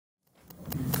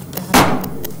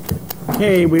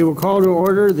Okay, we will call to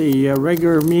order the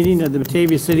regular meeting of the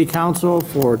Batavia City Council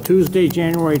for Tuesday,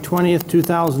 January 20th,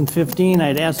 2015.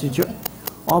 I'd ask that you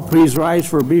all please rise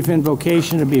for a brief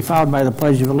invocation to be followed by the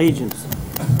Pledge of Allegiance.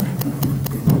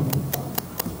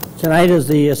 Tonight, as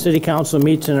the City Council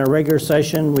meets in a regular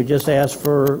session, we just ask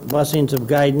for blessings of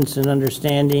guidance and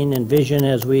understanding and vision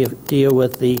as we deal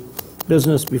with the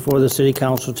business before the City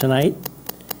Council tonight.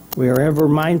 We are ever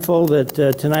mindful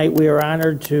that tonight we are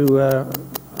honored to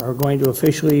are going to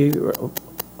officially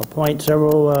appoint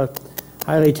several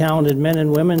highly talented men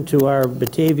and women to our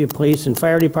Batavia Police and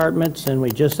Fire Departments, and we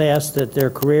just ask that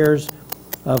their careers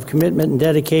of commitment and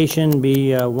dedication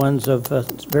be ones of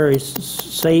very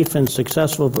safe and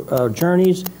successful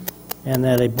journeys, and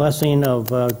that a blessing of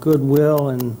goodwill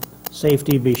and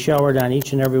safety be showered on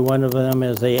each and every one of them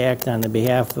as they act on the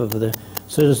behalf of the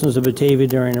citizens of Batavia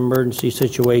during emergency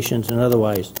situations and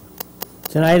otherwise.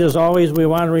 Tonight, as always, we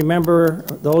want to remember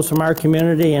those from our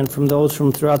community and from those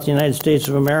from throughout the United States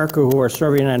of America who are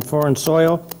serving on foreign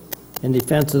soil in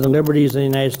defense of the liberties of the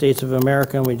United States of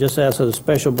America, and we just ask that a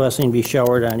special blessing be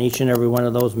showered on each and every one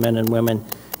of those men and women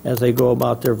as they go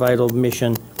about their vital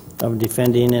mission of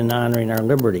defending and honoring our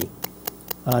liberty.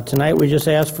 Tonight, we just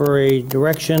ask for a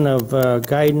direction of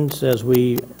guidance as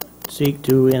we seek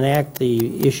to enact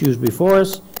the issues before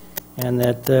us, and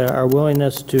that our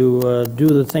willingness to do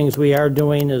the things we are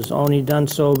doing is only done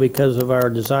so because of our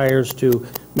desires to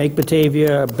make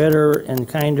Batavia a better and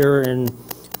kinder and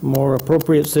more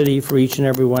appropriate city for each and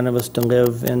every one of us to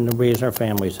live and raise our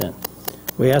families in.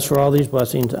 We ask for all these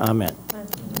blessings. Amen.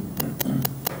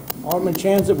 Alderman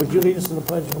Chanzit, would you lead us in the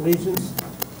Pledge of Allegiance?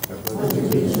 I pledge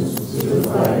allegiance to the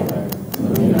flag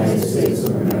of the United States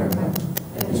of America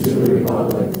and to the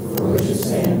republic for which it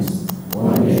stands,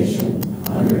 one nation,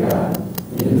 under God,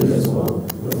 indivisible,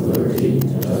 with liberty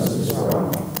and justice for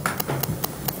all.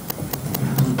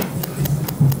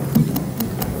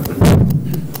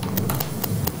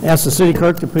 Ask the city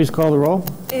clerk to please call the roll.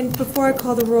 And before I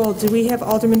call the roll, do we have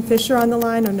Alderman Fisher on the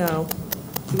line or no?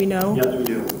 Do we know? Yes, we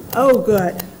do. Oh,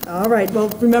 good. All right. Well,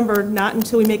 remember, not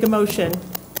until we make a motion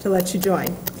to let you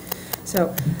join.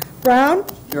 So, Brown?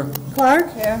 Here.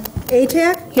 Clark? Here.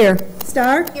 Atack? Here.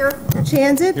 Stark? Here.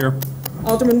 Chanzit? Here.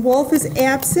 Alderman Wolf is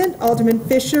absent. Alderman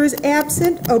Fisher is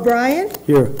absent. O'Brien?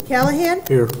 Here. Callahan?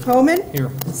 Here. Homan? Here.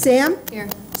 Sam? Here.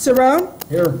 Cerrone?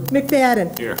 Here.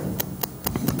 McFadden? Here.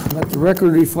 Let the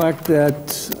record reflect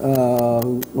that,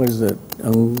 what is it,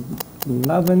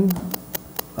 11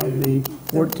 of the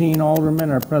 14 aldermen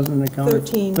are present in the county?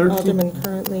 13 aldermen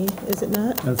currently, is it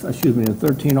not? Excuse me, the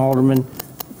 13 aldermen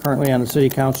currently on the city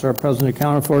council are present and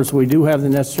accounted for, so we do have the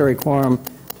necessary quorum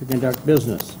to conduct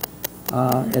business.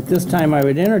 At this time, I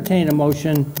would entertain a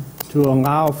motion to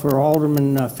allow for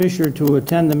Alderman Fisher to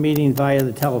attend the meeting via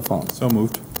the telephone. So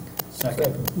moved.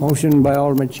 Second. Motion by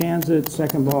Alderman Chanzit,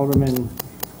 second by Alderman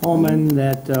Holman,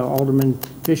 that Alderman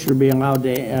Fisher be allowed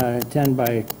to attend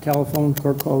by telephone.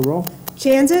 Clerk, call the roll.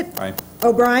 Chanzit? Aye.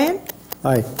 O'Brien?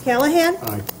 Aye. Callahan?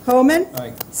 Aye. Homan?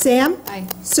 Aye. Sam? Aye.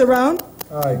 Cerrone?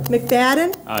 Aye.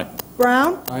 McFadden? Aye.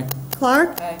 Brown? Aye.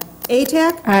 Clark? Aye.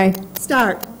 Atack? Aye.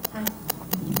 Stark?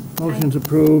 Motion's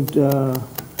approved.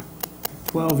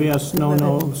 12 yes, no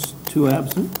no's, 2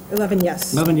 absent. 11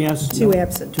 yes. 11 yes. 2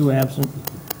 absent. 2 absent.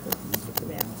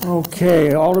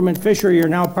 Okay, Alderman Fisher, you're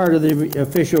now part of the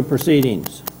official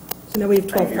proceedings. So now we have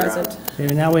 12 present. Okay,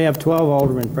 now we have 12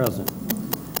 aldermen present.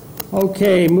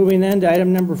 Okay, moving then to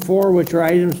item number 4, which are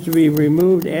items to be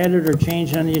removed, added, or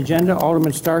changed on the agenda.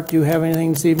 Alderman Stark, do you have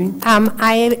anything this evening?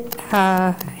 I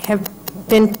have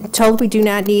been told we do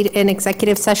not need an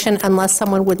executive session unless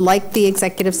someone would like the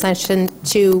executive session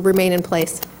to remain in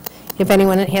place. If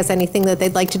anyone has anything that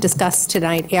they'd like to discuss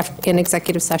tonight in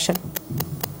executive session.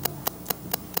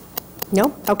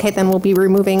 No? Okay, then we'll be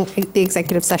removing the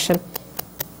executive session.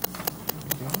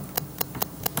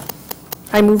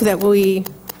 I move that we,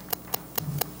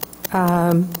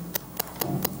 I'm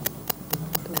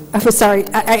sorry,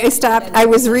 I stopped. I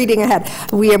was reading ahead.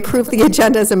 We approve the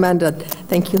agenda as amended.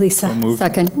 Thank you, Lisa. So moved.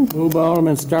 Second. Moved by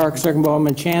Alderman Stark, second by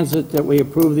Alderman Chanzit, that we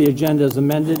approve the agenda as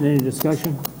amended. Any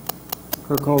discussion?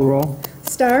 Clerk, call the roll.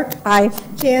 Stark? Aye.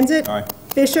 Chanzit? Aye.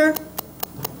 Fisher?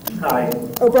 Aye.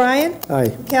 O'Brien?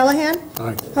 Aye. Callahan?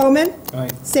 Aye. Homan? Aye.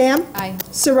 Sam? Aye.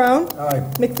 Cerrone? Aye.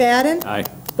 McFadden? Aye.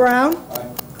 Brown?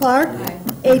 Clark?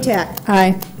 Atack?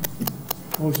 Aye.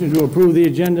 Motion to approve the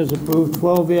agenda is approved.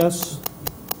 12 yes,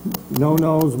 no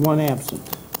no's, 1 absent.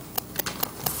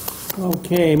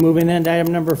 Okay, moving on to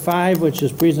item number 5, which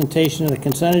is presentation of the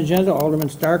consent agenda. Alderman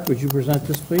Stark, would you present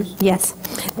this, please? Yes.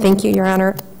 Thank you, Your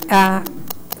Honor.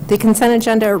 The consent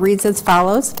agenda reads as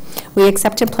follows. We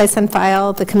accept and place on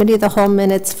file the Committee of the Whole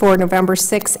minutes for November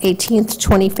 6th, 18th,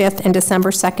 25th, and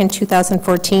December 2nd,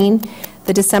 2014,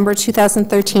 the December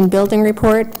 2013 Building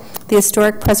Report, the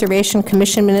Historic Preservation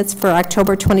Commission minutes for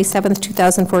October 27th,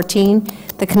 2014,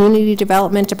 the Community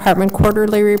Development Department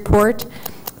Quarterly Report,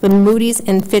 the Moody's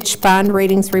and Fitch Bond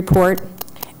Ratings Report,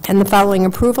 and the following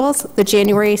approvals: the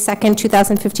January 2nd,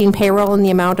 2015 payroll in the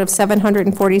amount of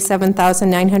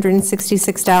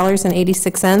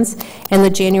 $747,966.86, and the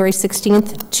January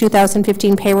 16th,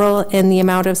 2015 payroll in the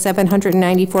amount of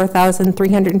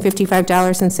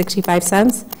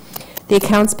 $794,355.65. The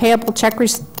accounts payable check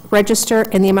register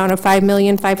in the amount of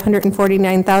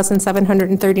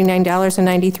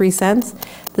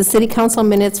 $5,549,739.93. The City Council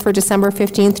minutes for December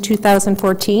 15th,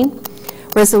 2014.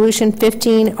 Resolution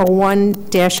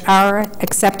 1501-R,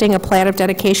 accepting a plat of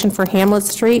dedication for Hamlet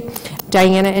Street,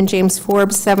 Diana and James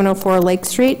Forbes, 704 Lake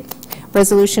Street.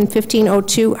 Resolution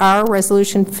 1502-R,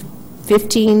 Resolution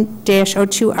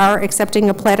 15-02-R, accepting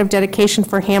a plat of dedication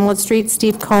for Hamlet Street,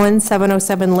 Steve Cohen,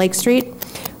 707 Lake Street.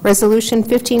 Resolution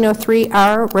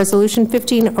 1503-R, Resolution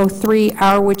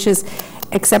 1503-R, which is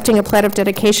accepting a plat of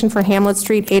dedication for Hamlet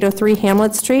Street, 803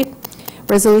 Hamlet Street.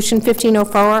 Resolution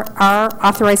 1504-R,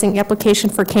 authorizing application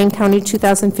for Kane County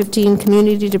 2015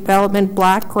 Community Development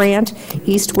Block Grant,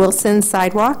 East Wilson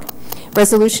Sidewalk.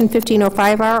 Resolution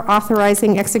 1505-R,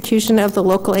 authorizing execution of the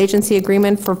local agency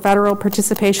agreement for federal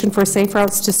participation for safe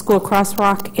routes to school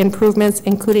crosswalk improvements,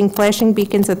 including flashing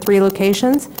beacons at 3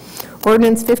 locations.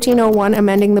 Ordinance 1501,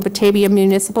 amending the Batavia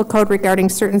Municipal Code regarding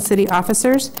certain city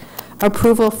officers.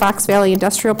 Approval Fox Valley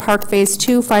Industrial Park Phase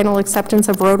 2, final acceptance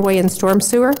of roadway and storm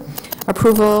sewer.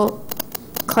 Approval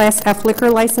Class F liquor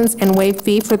license and waive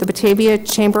fee for the Batavia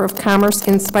Chamber of Commerce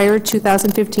Inspired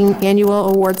 2015 Annual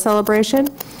Award Celebration.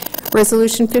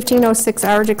 Resolution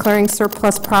 1506-R, declaring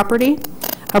surplus property.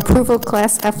 Approval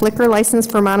Class F liquor license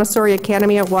for Montessori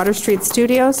Academy at Water Street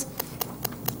Studios.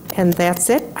 And that's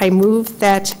it. I move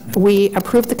that we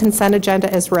approve the consent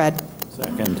agenda as read.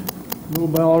 Second.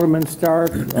 Moved by Alderman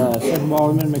Stark, second by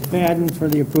Alderman McFadden for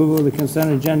the approval of the consent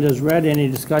agenda as read. Any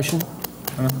discussion?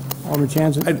 Alderman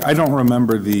Chanson? I don't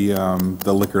remember the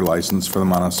liquor license for the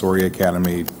Montessori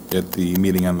Academy at the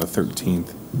meeting on the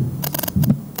 13th.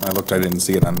 I looked, I didn't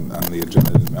see it on the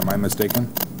agenda. Am I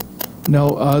mistaken?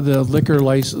 No, the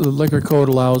liquor code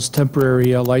allows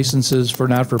temporary licenses for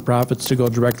not-for-profits to go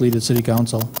directly to City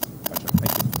Council. Gotcha.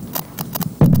 Thank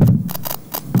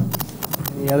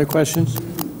you. Any other questions?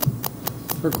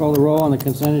 Clerk, call the roll on the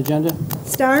consent agenda.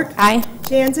 Stark? Aye.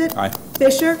 Jansit? Aye.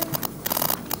 Fisher?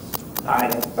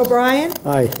 Aye. O'Brien?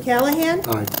 Aye. Callahan?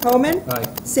 Aye. Homan? Aye.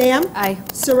 Sam? Aye.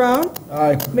 Saron?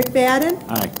 Aye. McFadden?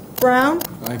 Aye. Brown?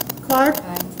 Aye. Clark?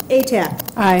 Atak?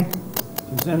 Aye.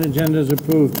 Consent agenda is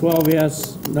approved. 12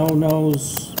 yes, no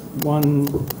no's, 1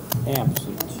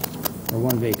 absent, or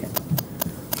 1 vacant.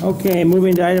 Okay,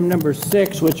 moving to item number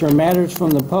 6, which are matters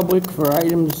from the public for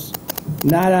items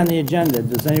not on the agenda.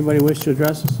 Does anybody wish to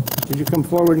address us? Could you come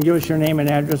forward and give us your name and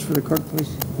address for the clerk,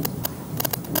 please?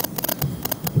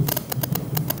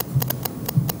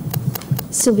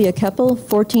 Sylvia Keppel,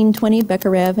 1420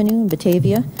 Becker Avenue in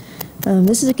Batavia.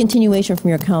 This is a continuation from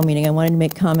your COW meeting. I wanted to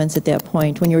make comments at that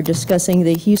point when you were discussing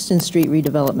the Houston Street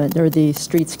redevelopment, or the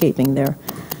streetscaping there.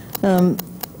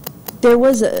 There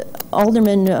was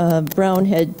Alderman Brown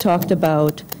had talked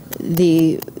about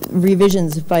the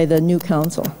revisions by the new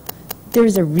council.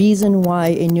 There's a reason why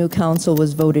a new council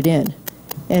was voted in.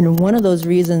 And one of those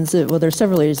reasons, well, there are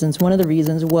several reasons. One of the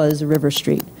reasons was River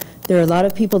Street. There are a lot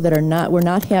of people that were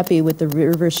not happy with the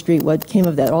River Street, what came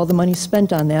of that, all the money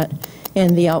spent on that,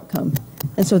 and the outcome.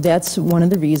 And so that's one of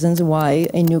the reasons why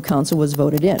a new council was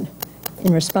voted in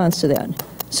response to that.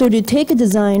 So to take a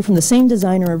design from the same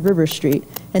designer of River Street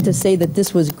and to say that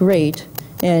this was great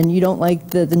and you don't like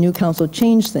the new council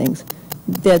changed things,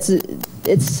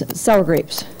 it's sour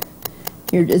grapes.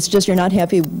 It's just you're not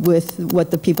happy with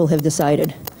what the people have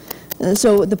decided.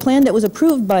 So the plan that was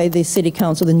approved by the city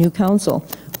council, the new council,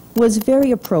 was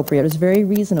very appropriate. It was very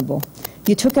reasonable.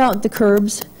 You took out the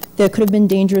curbs that could have been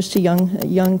dangerous to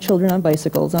young children on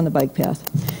bicycles on the bike path.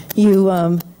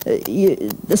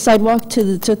 The sidewalk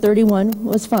to 31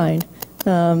 was fine.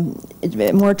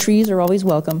 More trees are always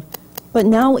welcome. But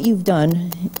now what you've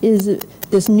done is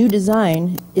this new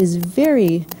design is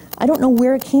very, I don't know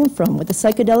where it came from, with the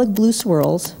psychedelic blue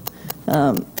swirls,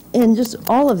 and just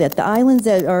all of that. The islands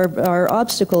that are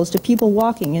obstacles to people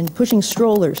walking and pushing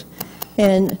strollers.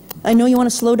 And I know you want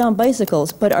to slow down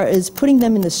bicycles, but is putting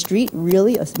them in the street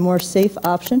really a more safe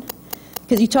option?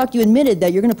 Because you admitted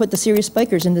that you're going to put the serious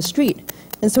bikers in the street.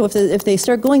 And so if they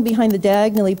start going behind the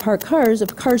diagonally parked cars,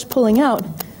 if a car's pulling out,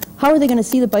 how are they going to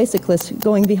see the bicyclists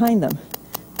going behind them?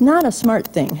 not a smart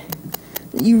thing.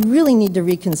 You really need to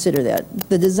reconsider that.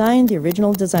 The design, the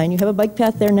original design, you have a bike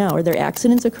path there now. Are there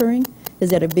accidents occurring? Is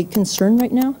that a big concern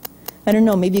right now? I don't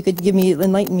know, maybe you could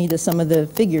enlighten me to some of the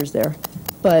figures there.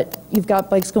 But you've got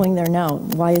bikes going there now.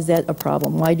 Why is that a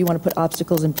problem? Why do you want to put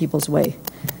obstacles in people's way?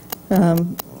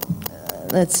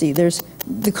 Let's see, there's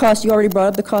the cost, you already brought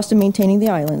up the cost of maintaining the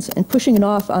islands, and pushing it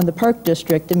off on the park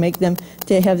district to make them,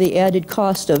 to have the added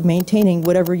cost of maintaining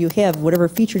whatever you have, whatever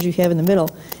features you have in the middle,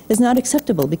 is not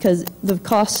acceptable, because the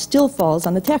cost still falls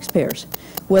on the taxpayers.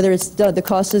 Whether it's the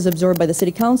cost is absorbed by the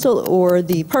city council or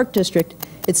the park district,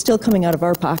 it's still coming out of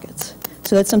our pockets.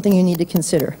 So that's something you need to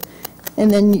consider. And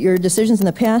then your decisions in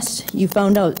the past, you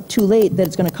found out too late that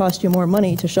it's going to cost you more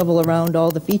money to shovel around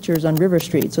all the features on River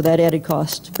Street, so that added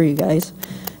cost for you guys.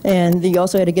 And you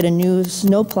also had to get a new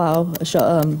snow plow,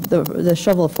 the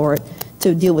shovel for it,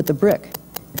 to deal with the brick.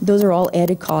 Those are all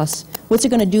added costs. What's it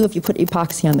going to do if you put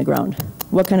epoxy on the ground?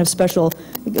 What kind of special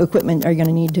equipment are you going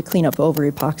to need to clean up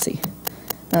over epoxy?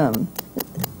 I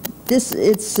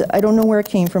don't know where it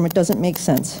came from. It doesn't make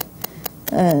sense.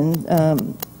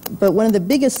 And but one of the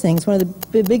biggest things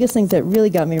that really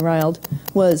got me riled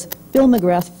was Bill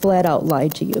McGrath flat out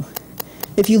lied to you.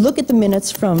 If you look at the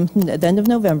minutes from the end of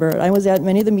November, I was at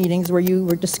many of the meetings where you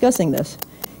were discussing this.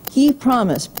 He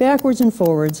promised backwards and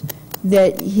forwards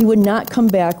that he would not come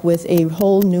back with a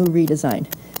whole new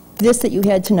redesign. This that you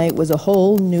had tonight was a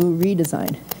whole new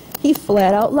redesign. He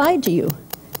flat out lied to you.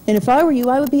 And if I were you,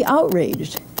 I would be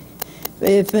outraged.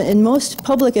 If in most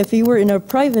public, if he were in a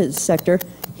private sector,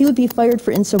 he would be fired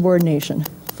for insubordination,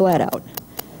 flat out.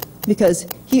 Because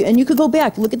and you could go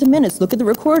back, look at the minutes, look at the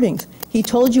recordings. He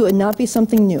told you it would not be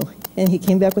something new, and he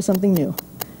came back with something new.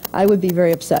 I would be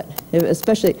very upset,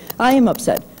 especially, I am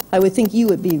upset. I would think you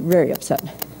would be very upset.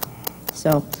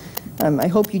 So I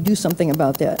hope you do something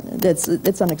about that.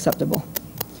 That's unacceptable.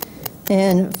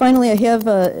 And finally, I have,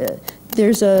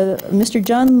 there's a Mr.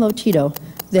 John Lotito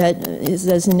that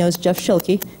says he knows Jeff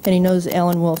Schilke, and he knows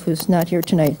Alan Wolf, who's not here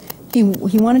tonight. He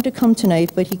wanted to come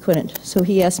tonight, but he couldn't, so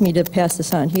he asked me to pass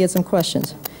this on. He had some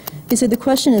questions. He said, the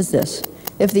question is this: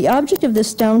 if the object of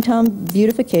this downtown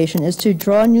beautification is to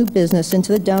draw new business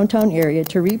into the downtown area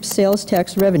to reap sales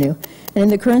tax revenue, and in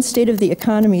the current state of the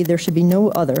economy there should be no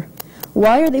other,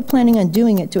 why are they planning on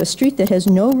doing it to a street that has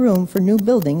no room for new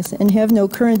buildings and have no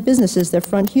current businesses that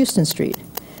front Houston Street?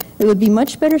 It would be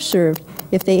much better served,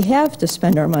 if they have to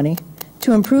spend our money,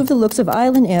 to improve the looks of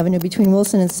Island Avenue between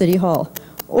Wilson and City Hall.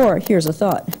 Or, here's a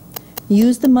thought,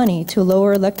 use the money to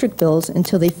lower electric bills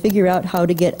until they figure out how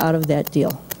to get out of that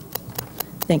deal.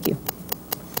 Thank you.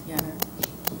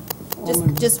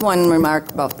 Just one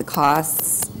remark about the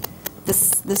costs.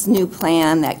 This new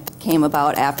plan that came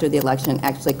about after the election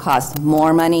actually cost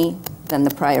more money than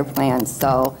the prior plan,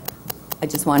 so I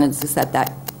just wanted to set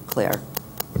that clear.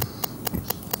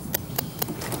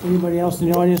 Anybody else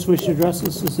in the audience wish to address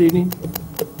this evening?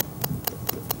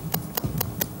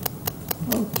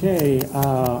 Okay,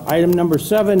 item number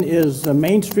 7 is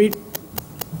Main Street.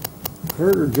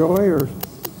 Kurt or Joy or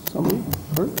somebody?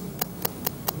 Kurt?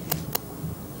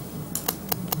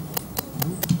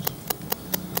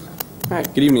 All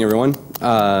right, good evening, everyone.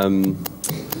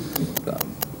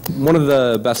 One of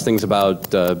the best things about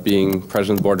being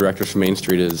president of the board of directors for Main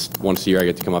Street is once a year I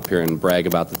get to come up here and brag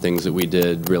about the things that we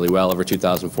did really well over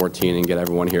 2014 and get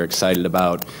everyone here excited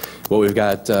about what we've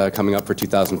got coming up for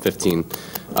 2015.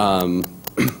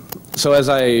 So as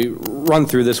I run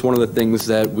through this, one of the things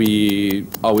that we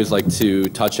always like to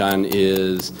touch on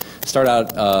is start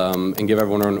out and give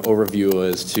everyone an overview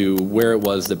as to where it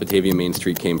was that Batavia Main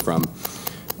Street came from.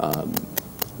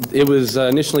 It was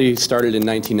initially started in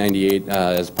 1998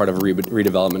 as part of a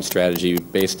redevelopment strategy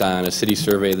based on a city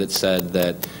survey that said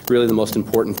that really the most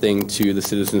important thing to the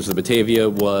citizens of Batavia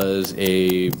was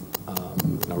a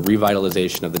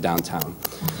revitalization of the downtown.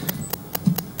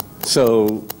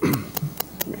 So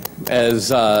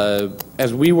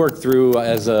as we work through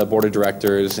as a board of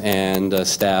directors and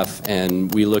staff,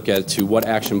 and we look at to what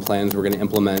action plans we're going to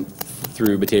implement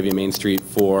through Batavia Main Street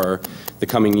for the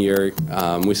coming year,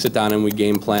 we sit down and we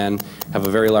game plan, have a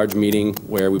very large meeting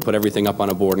where we put everything up on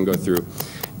a board and go through.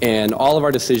 And all of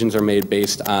our decisions are made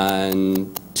based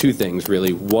on two things,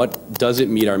 really. What does it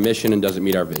meet our mission and does it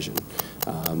meet our vision?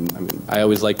 I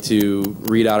always like to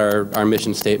read out our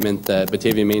mission statement that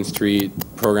Batavia Main Street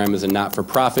program is a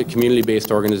not-for-profit,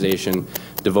 community-based organization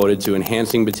devoted to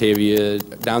enhancing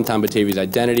downtown Batavia's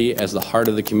identity as the heart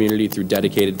of the community through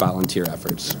dedicated volunteer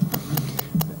efforts.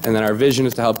 And then our vision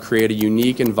is to help create a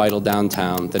unique and vital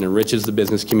downtown that enriches the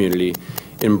business community,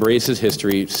 embraces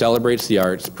history, celebrates the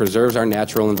arts, preserves our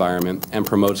natural environment, and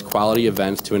promotes quality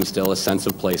events to instill a sense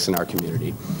of place in our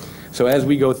community. So as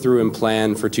we go through and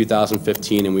plan for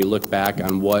 2015 and we look back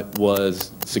on what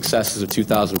was successes of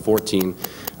 2014,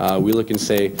 we look and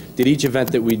say, did each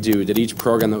event that we do, did each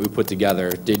program that we put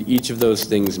together, did each of those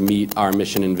things meet our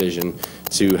mission and vision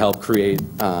to help create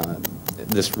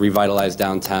this revitalized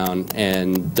downtown,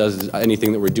 and does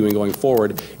anything that we're doing going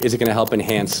forward, is it going to help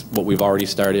enhance what we've already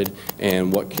started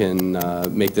and what can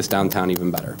make this downtown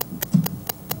even better?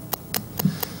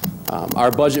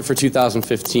 Our budget for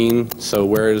 2015, so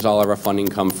where does all of our funding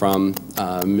come from?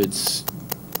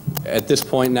 At this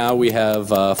point now, we have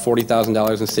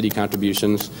 $40,000 in city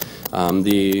contributions.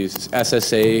 The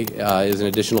SSA is an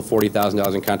additional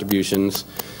 $40,000 in contributions.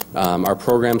 Our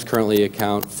programs currently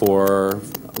account for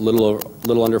a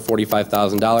little under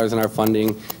 $45,000 in our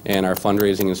funding, and our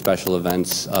fundraising and special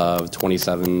events of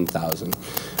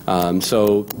 $27,000.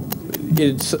 So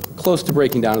it's close to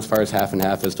breaking down as far as half and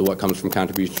half as to what comes from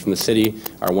contributions from the city,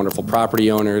 our wonderful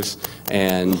property owners,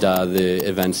 and the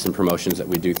events and promotions that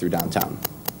we do through downtown.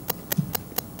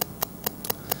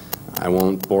 I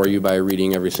won't bore you by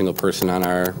reading every single person on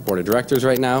our board of directors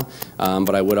right now,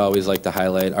 but I would always like to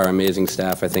highlight our amazing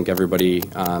staff. I think everybody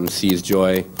sees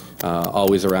joy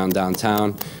always around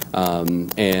downtown,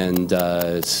 and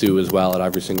Sue as well at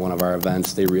every single one of our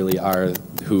events. They really are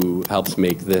who helps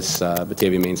make this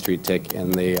Batavia Main Street tick,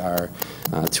 and they are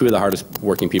two of the hardest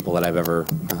working people that I've ever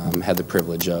had the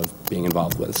privilege of being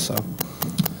involved with.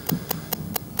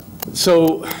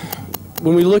 So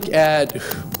when we look at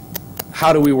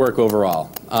how do we work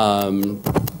overall?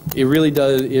 It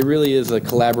really is a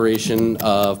collaboration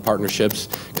of partnerships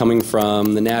coming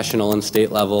from the national and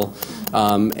state level.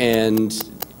 And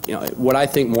you know, what I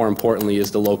think more importantly is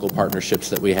the local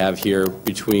partnerships that we have here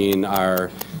between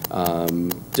our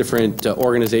different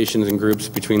organizations and groups,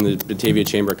 between the Batavia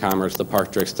Chamber of Commerce, the Park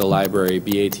Districts, the library,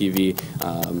 BATV.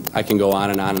 I can go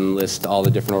on and list all the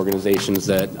different organizations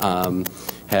that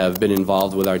have been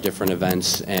involved with our different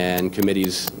events and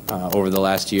committees over the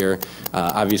last year.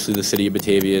 Obviously, the City of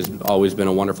Batavia has always been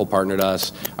a wonderful partner to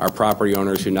us. Our property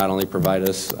owners, who not only provide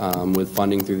us with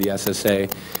funding through the SSA,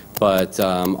 but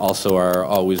also are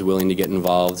always willing to get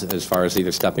involved as far as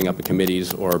either stepping up in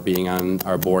committees or being on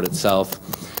our board itself.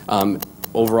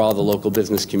 Overall, the local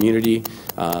business community,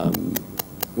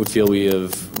 we feel we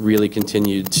have really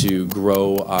continued to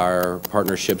grow our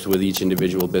partnerships with each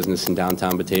individual business in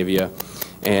downtown Batavia.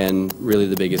 And really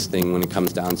the biggest thing when it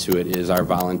comes down to it is our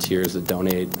volunteers that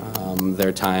donate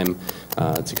their time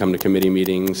to come to committee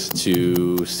meetings,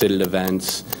 to sit at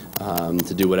events,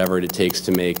 to do whatever it takes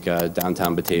to make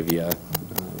downtown Batavia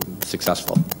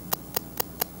successful.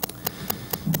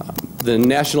 The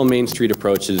National Main Street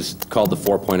approach is called the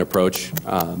 4-point approach.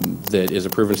 That is a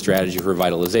proven strategy for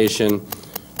revitalization.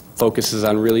 Focuses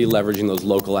on really leveraging those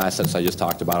local assets I just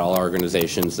talked about, all our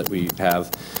organizations that we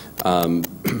have.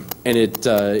 And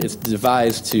it's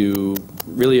devised to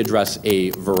really address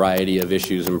a variety of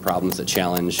issues and problems that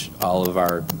challenge all of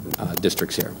our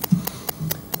districts here.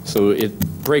 So it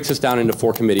breaks us down into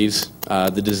 4 committees.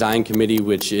 The Design Committee,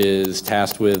 which is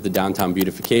tasked with the downtown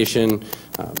beautification,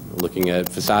 looking at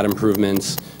facade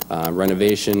improvements,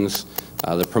 renovations.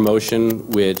 The Promotion,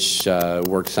 which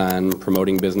works on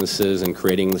promoting businesses and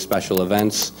creating the special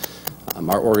events.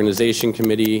 Our Organization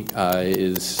Committee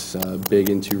is big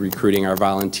into recruiting our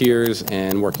volunteers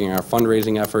and working our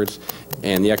fundraising efforts.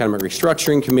 And the Economic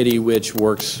Restructuring Committee, which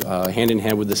works hand in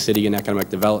hand with the city in economic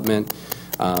development.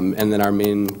 And then our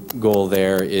main goal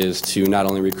there is to not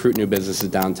only recruit new businesses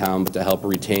downtown, but to help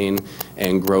retain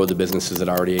and grow the businesses that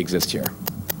already exist here.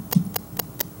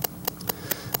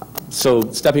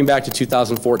 So stepping back to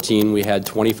 2014, we had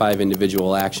 25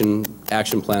 individual action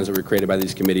plans that were created by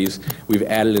these committees. We've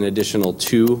added an additional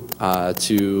 2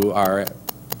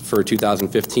 for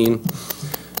 2015.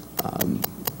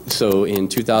 So in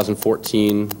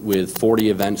 2014, with 40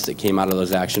 events that came out of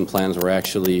those action plans, we're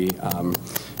actually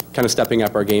kind of stepping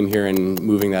up our game here and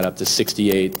moving that up to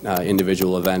 68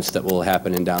 individual events that will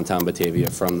happen in downtown Batavia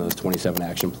from those 27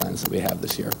 action plans that we have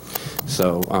this year.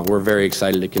 So we're very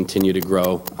excited to continue to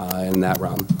grow in that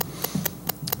realm.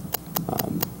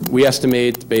 We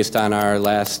estimate, based on our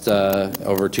last,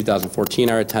 over 2014,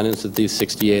 our attendance at these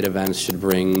 68 events should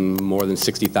bring more than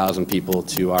 60,000 people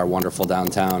to our wonderful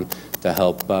downtown to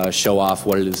help show off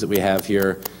what it is that we have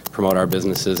here, promote our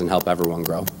businesses, and help everyone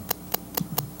grow.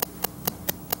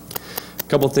 A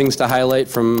couple things to highlight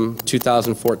from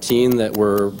 2014 that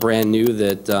were brand new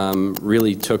that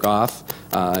really took off.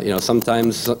 You know,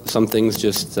 sometimes some things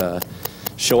just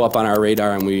show up on our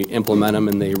radar and we implement them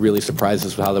and they really surprise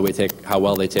us with how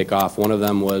well they take off. One of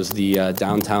them was the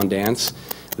downtown dance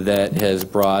that has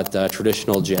brought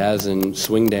traditional jazz and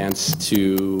swing dance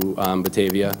to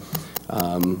Batavia.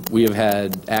 We have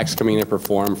had acts coming in to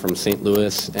perform from St.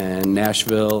 Louis and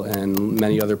Nashville and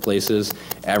many other places,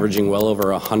 averaging well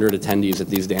over 100 attendees at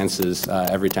these dances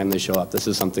every time they show up. This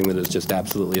is something that has just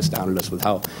absolutely astounded us with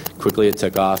how quickly it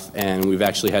took off, and we've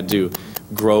actually had to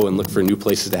grow and look for new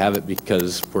places to have it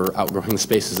because we're outgrowing the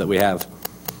spaces that we have.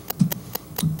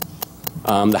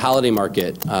 The holiday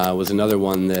market was another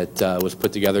one that was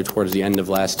put together towards the end of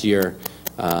last year,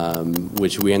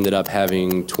 which we ended up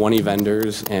having 20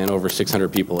 vendors and over 600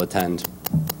 people attend.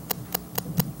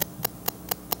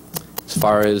 As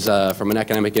far as from an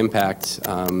economic impact,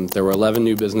 there were 11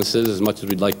 new businesses. As much as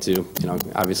we'd like to,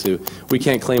 obviously we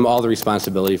can't claim all the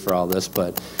responsibility for all this,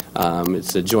 but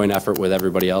it's a joint effort with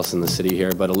everybody else in the city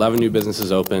here. But 11 new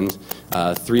businesses opened,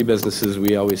 3 businesses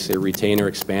we always say retain or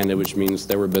expanded, which means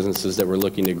there were businesses that were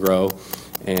looking to grow,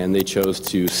 and they chose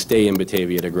to stay in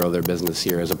Batavia to grow their business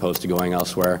here as opposed to going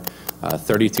elsewhere.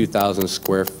 32,000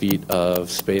 square feet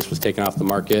of space was taken off the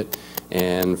market,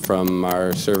 and from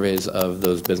our surveys of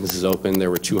those businesses open,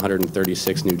 there were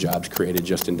 236 new jobs created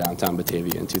just in downtown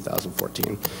Batavia in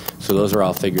 2014. So those are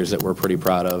all figures that we're pretty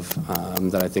proud of,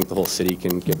 that I think the whole city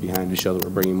can get behind to show that we're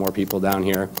bringing more people down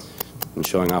here and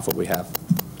showing off what we have.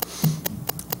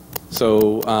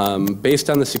 So based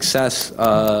on the success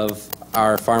of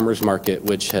our farmers market,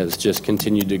 which has just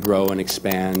continued to grow and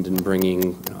expand and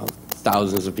bringing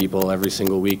thousands of people every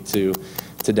single week to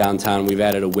downtown, we've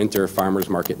added a winter farmers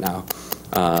market now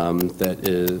that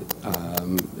is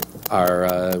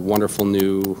our wonderful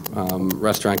new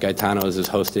restaurant Gaetano's is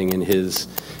hosting in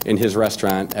his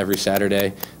restaurant every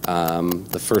Saturday.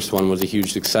 The first one was a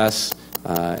huge success,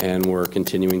 and we're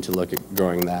continuing to look at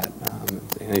growing that.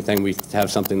 Anytime we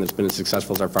have something that's been as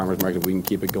successful as our farmers market, we can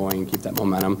keep it going, keep that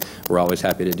momentum, we're always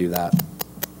happy to do that.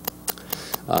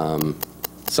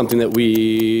 Something that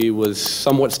was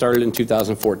somewhat started in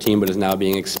 2014 but is now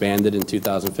being expanded in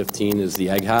 2015 is the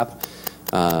egg hop.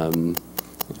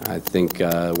 I think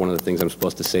one of the things I'm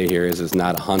supposed to say here is it's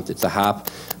not a hunt, it's a hop,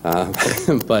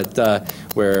 but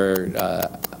where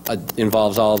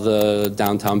involves all the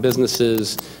downtown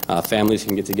businesses. Families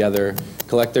can get together,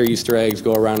 collect their Easter eggs,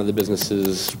 go around to the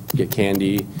businesses, get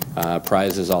candy,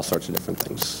 prizes, all sorts of different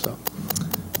things. So.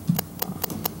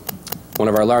 One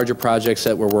of our larger projects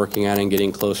that we're working on and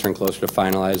getting closer and closer to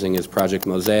finalizing is Project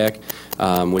Mosaic,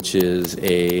 which is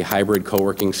a hybrid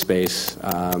co-working space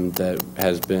that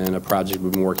has been a project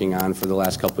we've been working on for the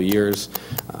last couple of years.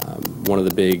 One of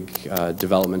the big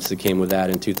developments that came with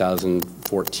that in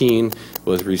 2014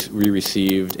 was we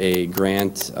received a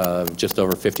grant of just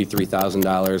over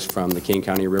 $53,000 from the Kane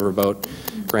County Riverboat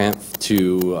grant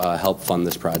to help fund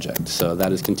this project. So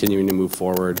that is continuing to move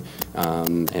forward,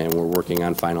 and we're working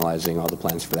on finalizing all the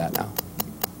plans for that now.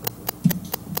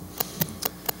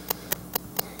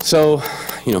 So,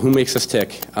 who makes us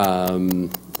tick?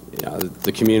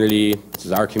 The community. This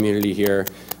is our community here.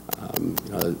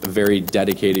 A very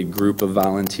dedicated group of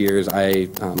volunteers. I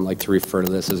like to refer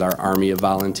to this as our army of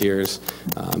volunteers,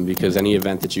 because any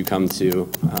event that you come to,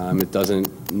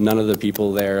 none of the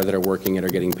people there that are working it are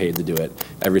getting paid to do it.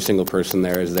 Every single person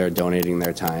there is there donating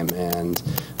their time, and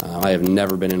I have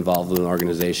never been involved with an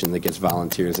organization that gets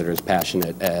volunteers that are as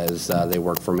passionate as they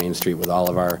work for Main Street with all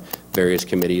of our various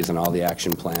committees and all the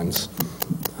action plans.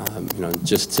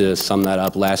 Just to sum that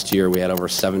up, last year we had over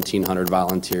 1,700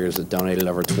 volunteers that donated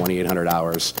over 2,800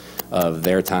 hours of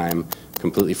their time,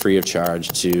 completely free of charge,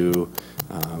 to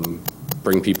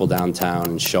bring people downtown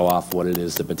and show off what it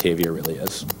is that Batavia really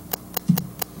is.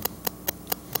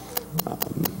 A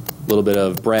little bit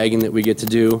of bragging that we get to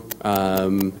do.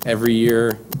 Every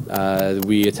year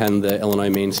we attend the Illinois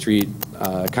Main Street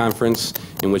Conference,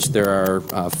 in which there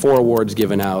are 4 awards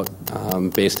given out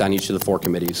based on each of the 4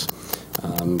 committees.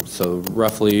 So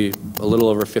roughly a little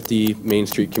over 50 Main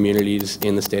Street communities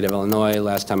in the state of Illinois,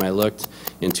 last time I looked,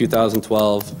 in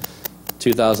 2012,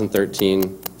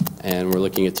 2013, and we're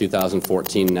looking at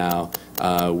 2014 now.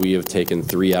 We have taken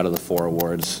 3 out of the 4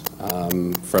 awards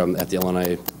at the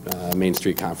Illinois Main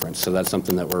Street Conference. So that's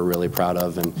something that we're really proud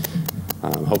of, and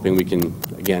hoping we can,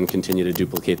 again, continue to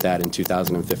duplicate that in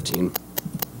 2015.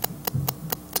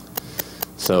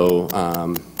 So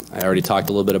I already talked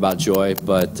a little bit about Joy,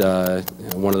 but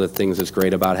one of the things that's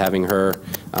great about having her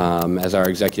as our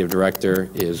executive director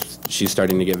is she's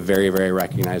starting to get very, very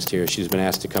recognized here. She's been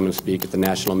asked to come and speak at the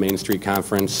National Main Street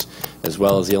Conference, as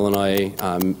well as the Illinois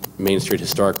Main Street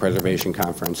Historic Preservation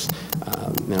Conference.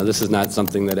 Now, this is not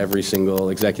something that every single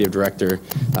executive director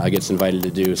gets invited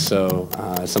to do, so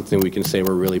something we can say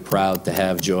we're really proud to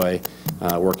have Joy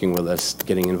working with us,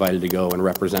 getting invited to go and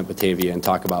represent Batavia and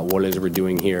talk about what it is we're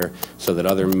doing here so that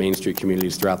other Main Street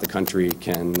communities throughout the country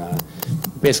can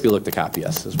basically look to copy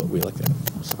us, is what we look at.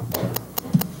 So.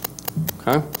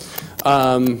 Okay.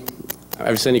 If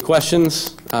there's any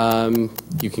questions,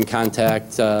 you can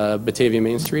contact Batavia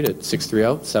Main Street at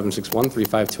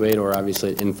 630-761-3528, or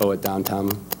obviously at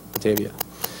info@downtown Batavia.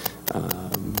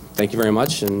 Thank you very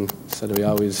much, and said we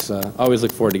always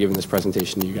look forward to giving this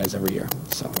presentation to you guys every year.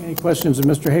 So, Any questions of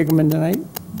Mr. Hagerman tonight?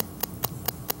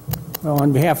 Well,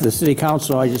 on behalf of the City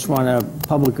Council, I just want to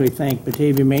publicly thank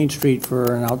Batavia Main Street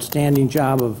for an outstanding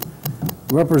job of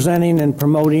representing and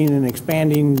promoting and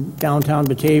expanding downtown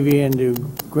Batavia into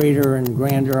greater and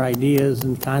grander ideas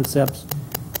and concepts.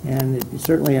 And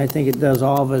certainly, I think it does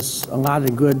all of us a lot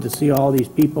of good to see all these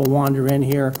people wander in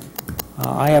here.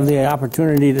 I have the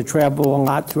opportunity to travel a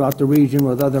lot throughout the region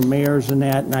with other mayors and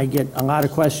that, and I get a lot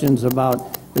of questions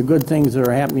about the good things that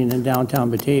are happening in downtown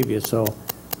Batavia. So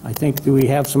I think that we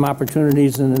have some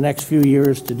opportunities in the next few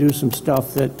years to do some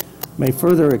stuff that may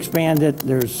further expand it.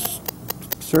 There's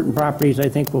certain properties I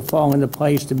think will fall into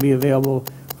place to be available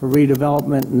for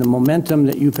redevelopment, and the momentum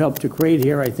that you've helped to create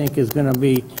here I think is going to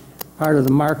be part of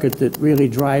the market that really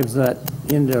drives that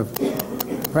into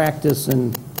practice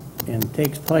and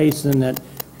takes place, and that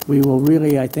we will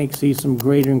really, I think, see some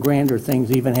greater and grander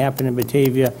things even happen in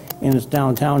Batavia in its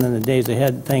downtown in the days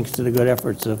ahead, thanks to the good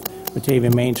efforts of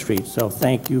Batavia Main Street. So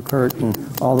thank you, Kurt, and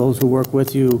all those who work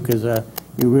with you, because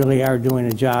you really are doing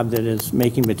a job that is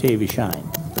making Batavia shine.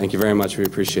 thank you very much. We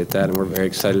appreciate that, and we're very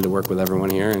excited to work with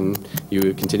everyone here, and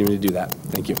you continue to do that.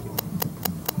 Thank you.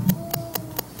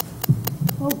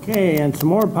 Okay, and some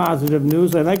more positive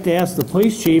news. I'd like to ask the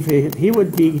police chief if he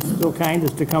would be so kind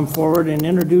as to come forward and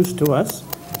introduce to us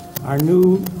our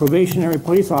new probationary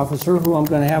police officer, who I'm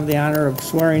going to have the honor of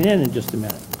swearing in just a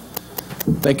minute.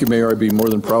 Thank you, Mayor. I'd be more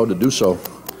than proud to do so.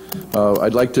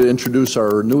 I'd like to introduce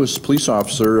our newest police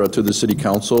officer to the City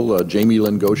Council, Jamie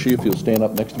Lynn Goshi, if you'll stand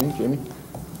up next to me, Jamie.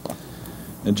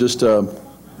 And just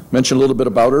mention a little bit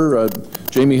about her.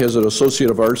 Jamie has an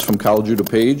Associate of Arts from College of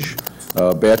DuPage,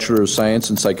 Bachelor of Science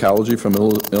in Psychology from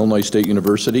Illinois State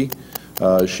University.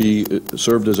 She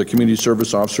served as a community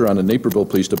service officer on the Naperville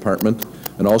Police Department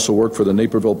and also worked for the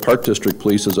Naperville Park District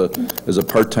Police as a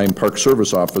part-time park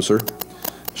service officer.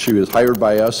 She was hired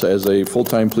by us as a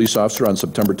full-time police officer on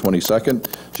September 22nd.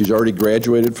 She's already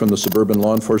graduated from the Suburban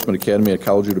Law Enforcement Academy at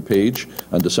College of DuPage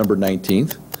on December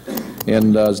 19th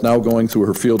and is now going through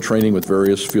her field training with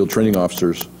various field training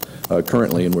officers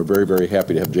currently, and we're very, very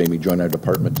happy to have Jamie join our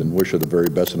department and wish her the very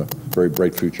best and a very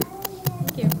bright future.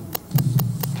 Thank you.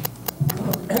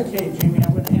 Okay, Jamie,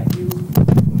 I'm going to have you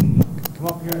come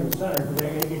up here in the center because I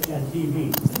got to get you on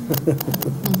TV.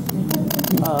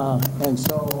 And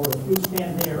so if you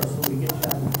stand there so we get you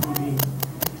on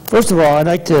TV. First of all, I'd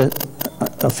like to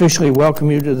officially welcome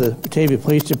you to the Batavia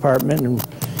Police Department. And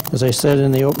as I said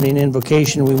in the opening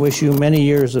invocation, we wish you many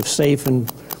years of safe and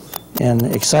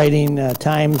exciting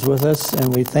times with us,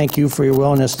 and we thank you for your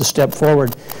willingness to step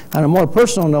forward. On a more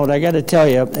personal note, I got to tell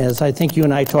you, as I think you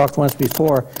and I talked once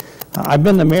before, I've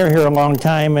been the mayor here a long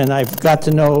time, and I've got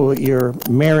to know your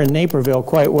mayor in Naperville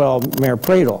quite well, Mayor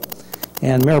Pradle.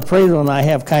 And Mayor Pradle and I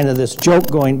have kind of this joke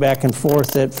going back and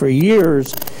forth that for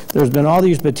years there's been all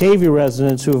these Batavia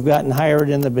residents who have gotten hired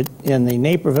in the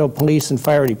Naperville Police and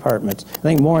Fire Departments. I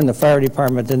think more in the Fire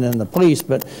Department than in the police,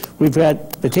 but we've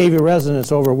got Batavia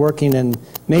residents over working in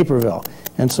Naperville.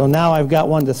 And so now I've got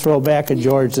one to throw back at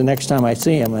George the next time I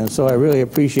see him, and so I really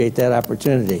appreciate that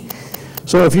opportunity.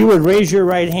 So if you would raise your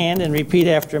right hand and repeat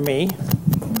after me.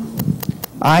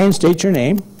 I, and state your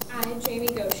name. I, Jamie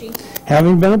Goshi,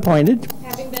 Having been appointed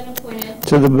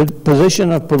to the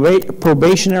position of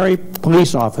probationary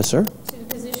police officer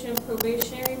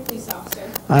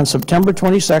on September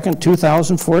 22nd,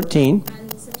 2014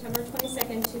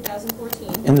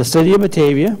 in the city of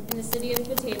Batavia,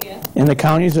 in the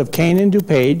counties of Kane and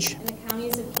DuPage,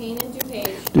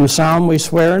 do solemnly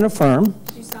swear and affirm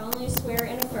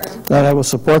that I will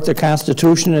support the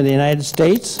Constitution of the United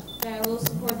States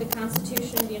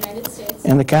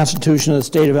and the Constitution of the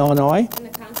State of Illinois.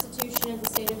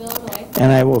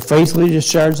 And I will faithfully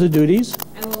discharge the duties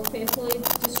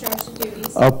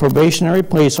of probationary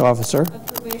police officer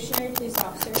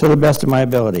to the best of my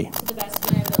ability.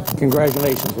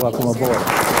 Congratulations. Welcome aboard.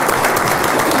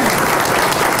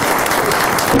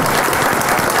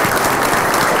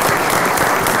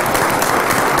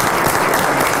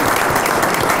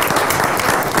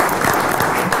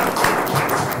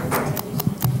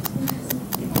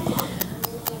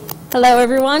 Hello,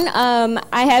 everyone.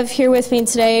 I have here with me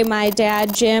today my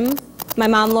dad, Jim, my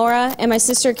mom Laura, and my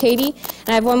sister Katie. And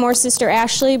I have one more sister,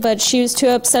 Ashley, but she was too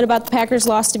upset about the Packers'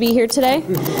 loss to be here today.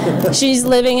 She's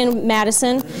living in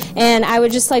Madison. And I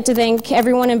would just like to thank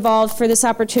everyone involved for this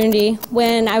opportunity.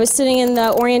 When I was sitting in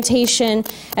the orientation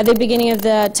at the beginning of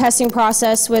the testing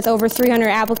process with over 300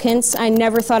 applicants, I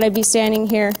never thought I'd be standing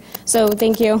here. So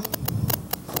thank you.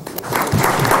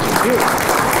 Thank you.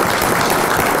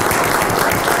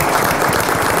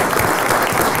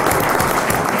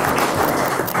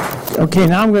 Okay,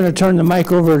 now I'm going to turn the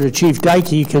mic over to Chief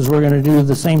Dykey because we're going to do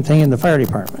the same thing in the fire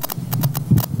department.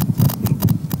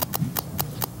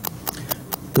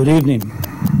 Good evening.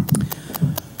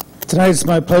 Tonight it's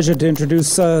my pleasure to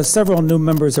introduce several new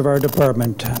members of our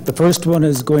department. The first one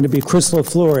is going to be Chris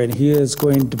LaFleur, and he is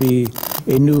going to be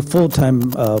a new full-time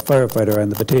firefighter on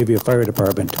the Batavia Fire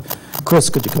Department.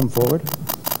 Chris, could you come forward?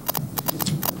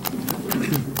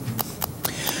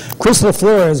 Chris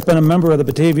LaFleur has been a member of the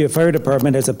Batavia Fire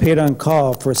Department as a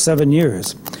paid-on-call for 7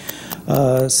 years.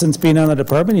 Since being on the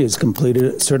department, he has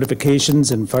completed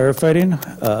certifications in firefighting.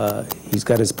 He's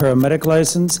got his paramedic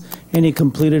license, and he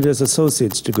completed his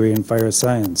associate's degree in fire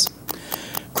science.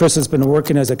 Chris has been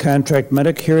working as a contract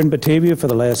medic here in Batavia for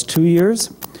the last 2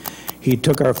 years. He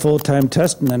took our full-time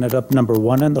test and ended up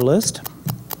 #1 on the list.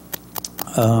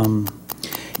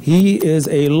 He is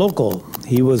a local.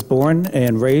 He was born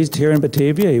and raised here in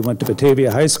Batavia. He went to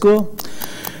Batavia High School.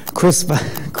 Chris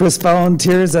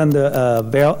volunteers on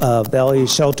the Valley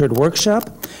Sheltered Workshop.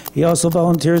 He also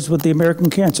volunteers with the American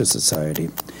Cancer Society.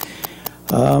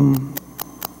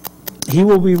 He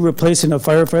will be replacing a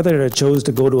firefighter that chose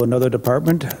to go to another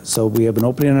department, so we have an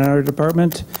opening in our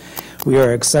department. We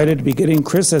are excited to be getting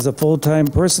Chris as a full-time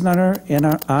person on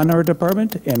our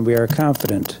department, and we are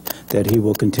confident that he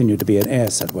will continue to be an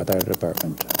asset with our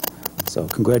department. So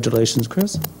congratulations,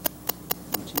 Chris.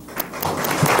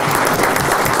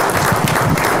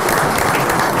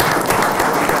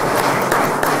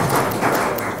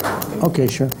 Okay,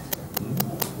 sure.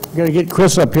 We've got to get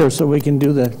Chris up here so we can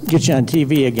get you on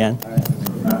TV again.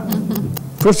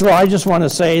 First of all, I just want to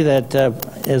say that,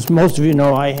 as most of you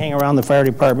know, I hang around the fire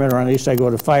department, or at least I go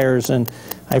to fires, and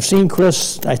I've seen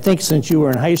Chris, I think since you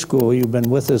were in high school, you've been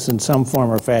with us in some form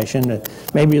or fashion,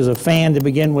 maybe as a fan to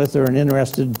begin with or an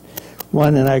interested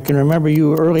one, and I can remember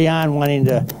you early on wanting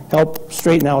to help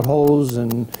straighten out hose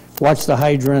and watch the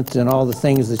hydrant and all the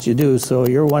things that you do, so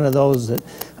you're one of those that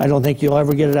I don't think you'll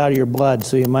ever get it out of your blood,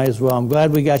 so you might as well. I'm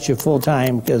glad we got you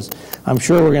full-time because I'm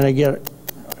sure we're going to get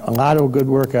a lot of good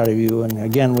work out of you, and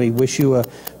again, we wish you a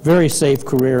very safe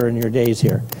career in your days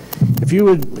here. If you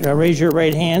would raise your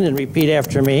right hand and repeat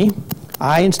after me.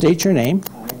 I, and state your name,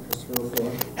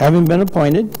 having been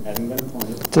appointed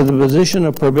to the position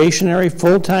of probationary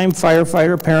full-time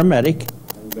firefighter paramedic,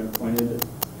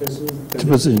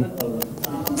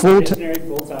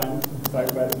 full-time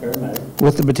firefighter paramedic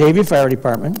with the Batavia Fire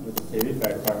Department,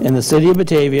 in the city of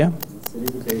Batavia,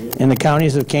 in the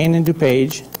counties of Kane and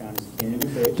DuPage,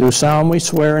 do solemnly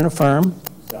swear and affirm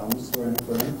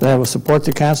that I will support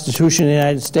the Constitution of the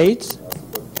United States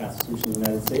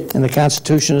and the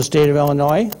Constitution of the State of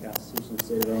Illinois,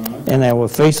 and I will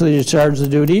faithfully discharge the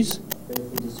duties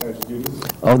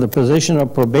of the position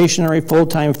of probationary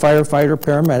full-time firefighter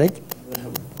paramedic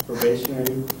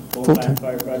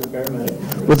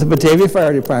with the Batavia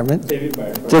Fire Department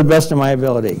to the best of my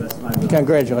ability.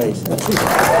 Congratulations.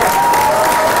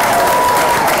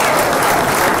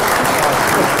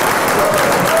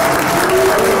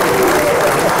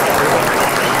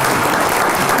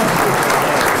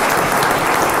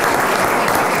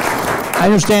 I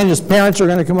understand his parents are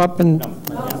going to come up and,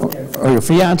 or your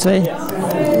fiance?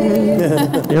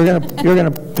 You're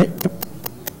going to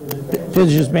pin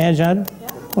his badge on it?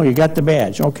 Oh, you got the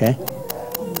badge, okay.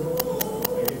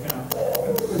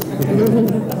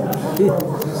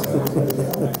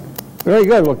 Very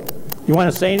good. Well, you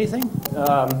want to say anything?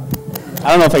 I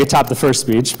don't know if I could top the first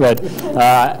speech, but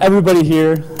everybody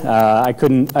here, I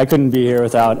couldn't be here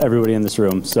without everybody in this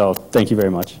room, so thank you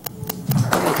very much.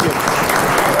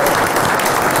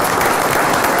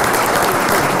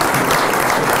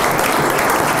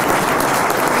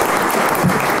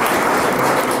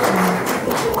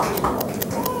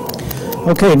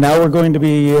 Okay, now we're going to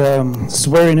be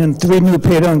swearing in 3 new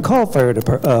paid-on-call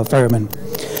firemen.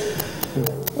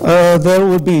 There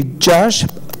would be Josh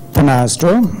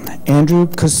Panastro, Andrew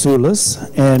Kasulis,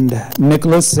 and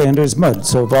Nicholas Sanders Mudd.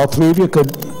 So if all 3 of you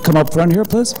could come up front here,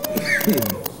 please.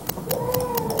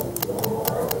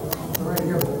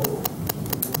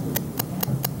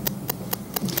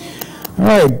 All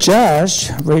right,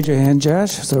 Josh, raise your hand,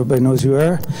 Josh, so everybody knows who you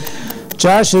are.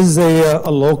 Josh is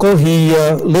a local. He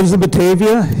lives in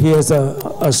Batavia. He has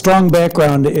a strong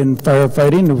background in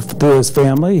firefighting through his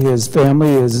family. His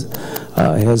family has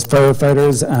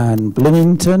firefighters on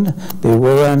Bloomington.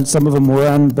 Some of them were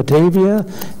on Batavia,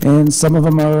 and some of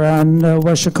them are on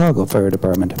West Chicago Fire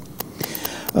Department.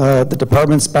 The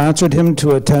department sponsored him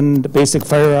to attend basic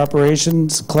fire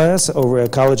operations class over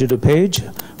at College of DuPage,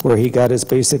 where he got his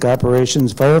basic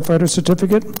operations firefighter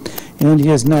certificate, and he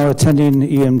is now attending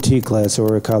EMT class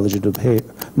over at College of DuPage,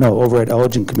 over at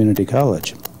Elgin Community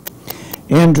College.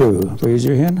 Andrew, raise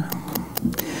your hand.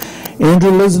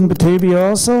 Andrew lives in Batavia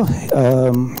also.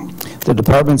 The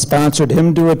department sponsored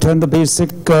him to attend the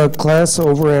basic class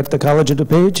over at the College of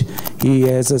DuPage. He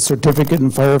has a certificate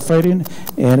in firefighting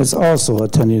and is also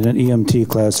attending an EMT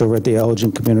class over at the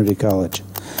Elgin Community College.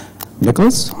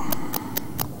 Nicholas?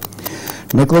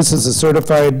 Nicholas is a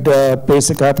certified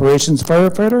basic operations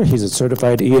firefighter. He's a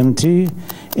certified EMT,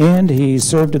 and he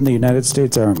served in the United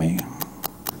States Army.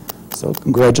 So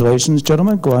congratulations,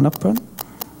 gentlemen. Go on up front.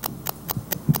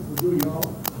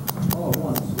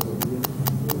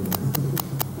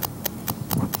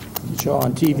 Show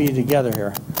on TV together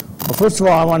here. Well, first of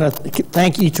all, I want to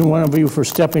thank each and one of you for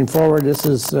stepping forward. This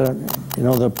is,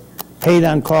 the paid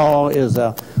on call is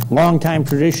a long-time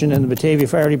tradition in the Batavia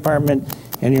Fire Department,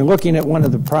 and you're looking at one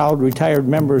of the proud retired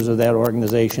members of that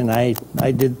organization.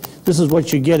 This is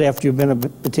what you get after you've been a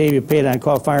Batavia paid on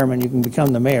call fireman. You can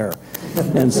become the mayor.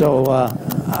 And so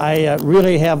I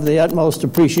really have the utmost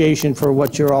appreciation for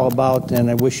what you're all about, and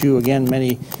I wish you again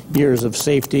many years of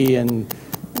safety and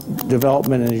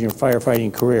development in your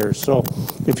firefighting careers. So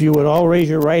if you would all raise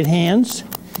your right hands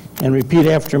and repeat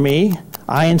after me.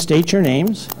 I, and state your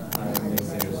names,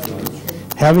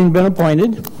 having been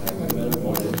appointed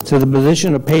to the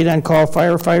position of paid-on-call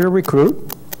firefighter recruit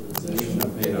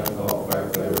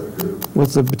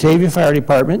with the Batavia Fire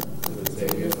Department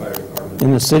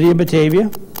in the city of Batavia,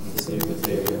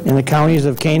 in the counties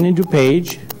of Kane and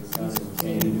DuPage,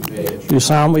 do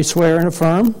solemnly swear and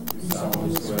affirm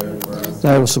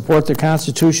that I will support the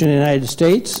Constitution of the United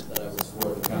States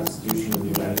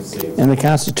and the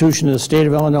Constitution of the State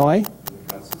of Illinois,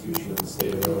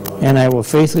 and I will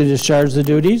faithfully discharge the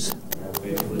duties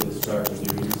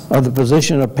of the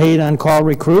position of paid-on-call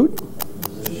recruit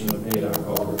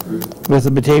with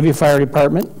the Batavia Fire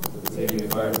Department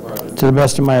to the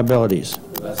best of my abilities.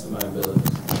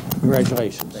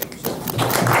 Congratulations.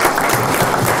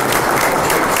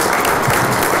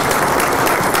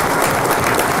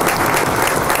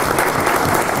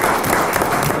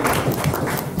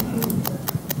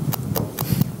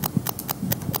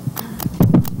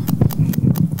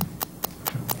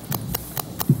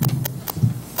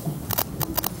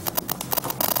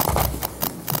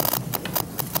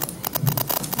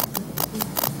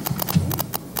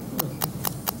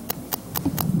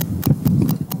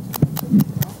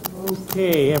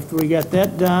 Okay, after we got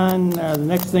that done, the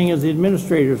next thing is the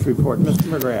administrator's report. Mr.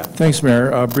 McGrath. Thanks,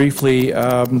 Mayor. Briefly,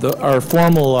 our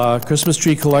formal Christmas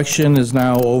tree collection is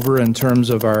now over in terms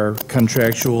of our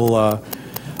contractual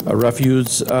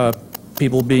refuse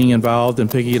people being involved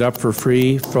and picking it up for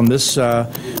free. From this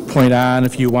point on,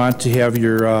 if you want to have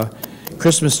your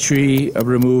Christmas tree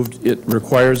removed, it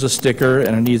requires a sticker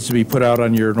and it needs to be put out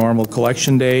on your normal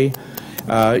collection day.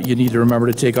 You need to remember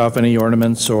to take off any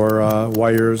ornaments or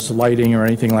wires, lighting, or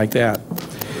anything like that.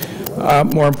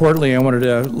 More importantly, I wanted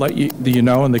to let you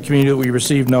know in the community that we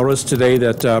received notice today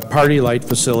that Party Light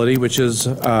facility, which is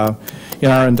in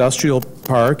our industrial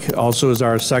park, also is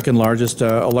our second largest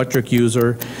electric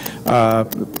user.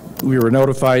 We were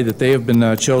notified that they have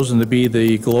been chosen to be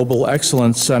the Global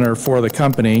Excellence Center for the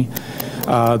company.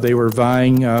 They were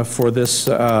vying for this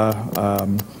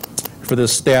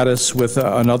status with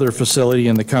another facility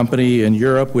in the company in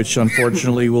Europe, which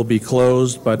unfortunately will be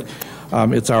closed, but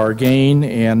it's our gain,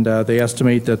 and they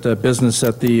estimate that the business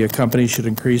at the company should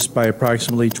increase by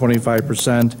approximately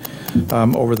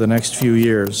 25% over the next few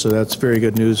years. So that's very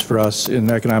good news for us in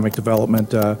economic development.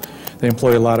 They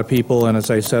employ a lot of people, and as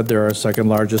I said, they're our second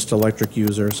largest electric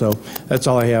user. So that's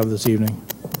all I have this evening.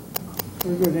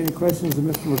 Very good. Any questions of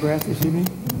Mr. McGrath this evening?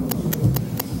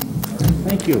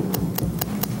 Thank you.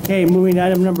 Okay, moving to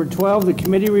item number 12, the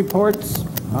committee reports.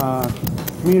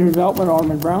 Community Development,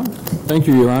 Alderman Brown. Thank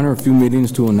you, Your Honor. A few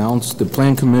meetings to announce. The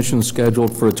Plan Commission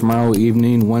scheduled for tomorrow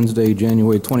evening, Wednesday,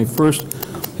 January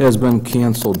 21st, has been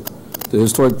canceled. The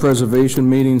Historic Preservation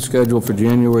meeting scheduled for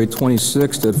January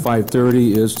 26th at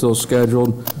 5:30 is still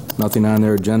scheduled. Nothing on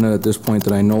their agenda at this point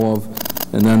that I know of.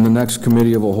 And then the next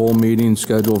Committee of a Whole meeting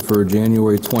scheduled for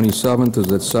January 27th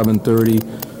is at 7:30.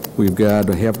 We've got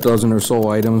a half dozen or so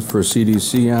items for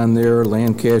CDC on there,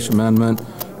 land cash amendment,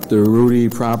 the Rudy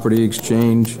Property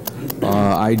Exchange,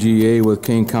 IGA with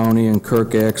Kane County and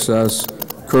Kirk Access,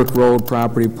 Kirk Road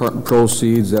property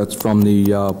proceeds, that's from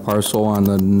the parcel on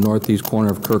the northeast corner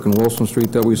of Kirk and Wilson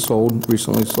Street that we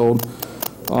recently sold.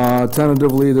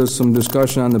 Tentatively, there's some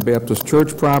discussion on the Baptist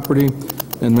Church property,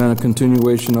 and then a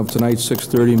continuation of tonight's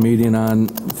 6:30 meeting on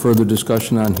further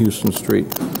discussion on Houston Street.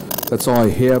 That's all I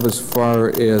have as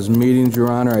far as meetings,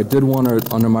 Your Honor. I did want to,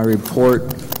 under my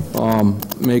report,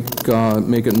 make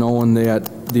it known that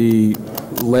the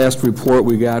last report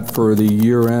we got for the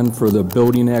year end for the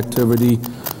building activity,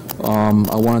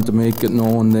 I wanted to make it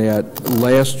known that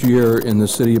last year in the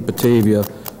city of Batavia,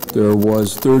 there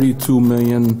was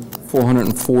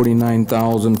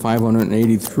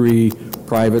 $32,449,583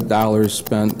 private dollars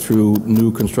spent through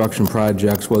new construction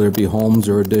projects, whether it be homes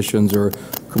or additions or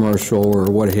commercial or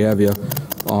what have you.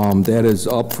 That is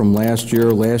up from last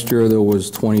year. Last year there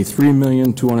was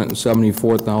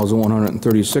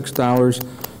 $23,274,136.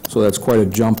 So that's quite a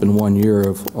jump in 1 year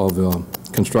of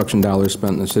construction dollars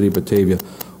spent in the city of Batavia.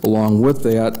 Along with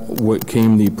that, what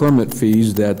came the permit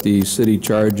fees that the city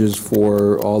charges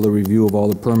for all the review of all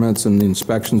the permits and the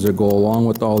inspections that go along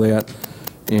with all that.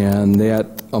 And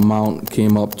that amount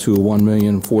came up to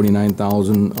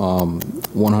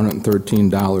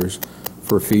 $1,049,113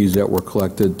 for fees that were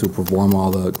collected to perform all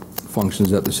the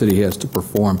functions that the city has to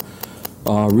perform.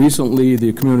 Recently,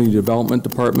 the Community Development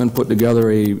Department put together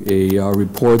a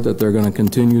report that they're going to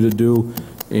continue to do,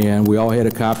 and we all had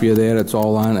a copy of that. It's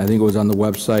all on, I think it was on the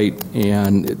website,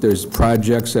 and there's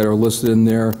projects that are listed in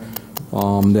there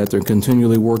that they're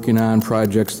continually working on,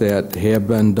 projects that have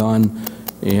been done.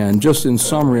 And just in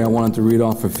summary, I wanted to read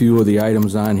off a few of the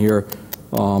items on here.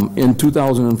 In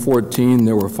 2014,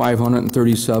 there were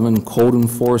 537 code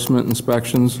enforcement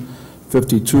inspections,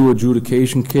 52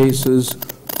 adjudication cases,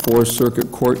 4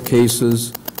 circuit court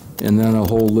cases, and then a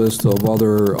whole list of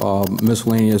other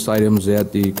miscellaneous items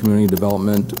that the community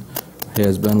development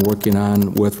has been working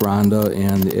on with Rhonda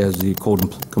and as the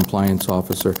code compliance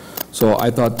officer. So I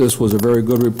thought this was a very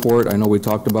good report. I know we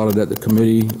talked about it at the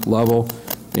committee level,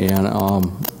 and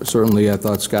certainly I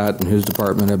thought Scott and his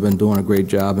department have been doing a great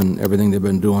job, and everything they've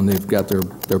been doing, they've got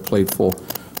their plate full.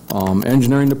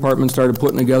 Engineering department started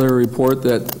putting together a report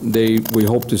that we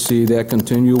hope to see that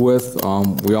continue with.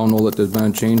 We all know that there's been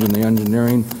a change in the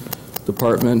engineering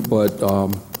department, but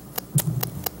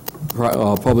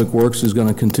Public Works is going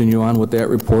to continue on with that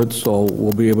report, so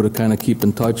we'll be able to kind of keep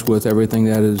in touch with everything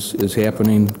that is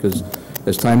happening, because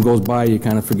as time goes by, you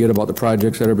kind of forget about the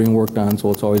projects that are being worked on,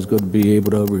 so it's always good to be able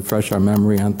to refresh our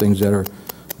memory on things that are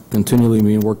continually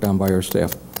being worked on by our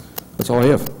staff. That's all I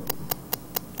have.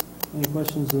 Any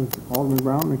questions of Alderman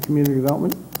Brown or Community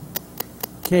Development?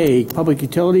 Okay, Public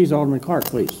Utilities, Alderman Clark,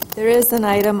 please. There is an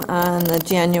item on the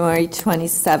January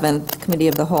 27th Committee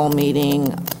of the Whole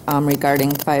meeting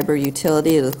regarding fiber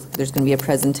utility. There's going to be a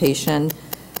presentation.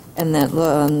 And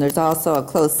then there's also a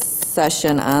closed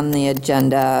session on the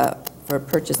agenda for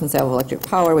purchase and sale of electric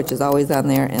power, which is always on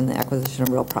there, and the acquisition of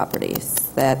real properties.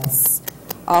 That's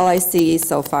all I see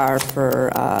so far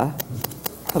for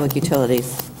public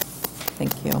utilities.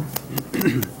 Thank you.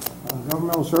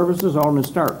 Governmental Services, Alderman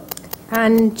Stark.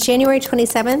 On January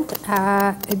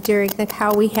 27th, during the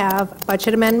COW, we have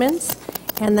budget amendments.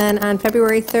 And then on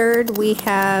February 3rd, we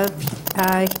have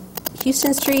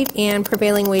Houston Street and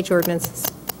prevailing wage ordinances.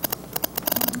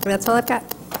 That's all I've got.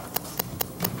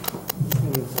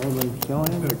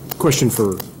 A question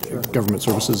for Government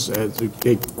Services.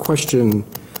 A question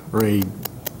or a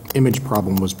image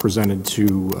problem was presented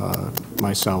to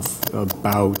myself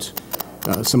about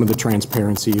some of the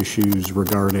transparency issues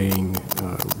regarding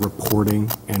reporting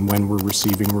and when we're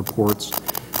receiving reports.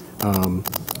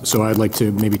 So I'd like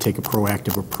to maybe take a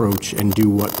proactive approach and do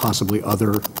what possibly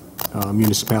other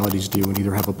municipalities do, and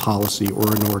either have a policy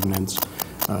or an ordinance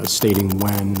stating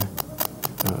when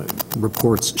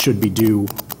reports should be due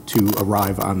to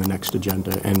arrive on the next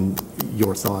agenda, and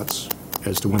your thoughts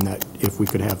as to when that, if we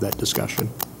could have that discussion.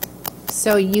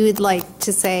 So you'd like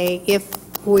to say if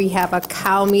we have a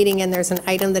COW meeting and there's an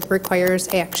item that requires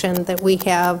action, that we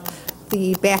have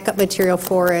the backup material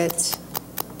for it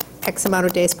X amount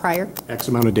of days prior? X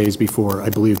amount of days before, I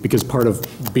believe, because part of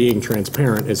being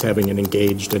transparent is having an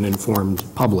engaged and informed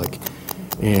public.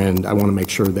 And I want to make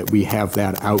sure that we have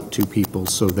that out to people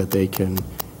so that they can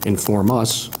inform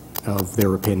us of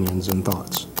their opinions and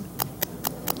thoughts.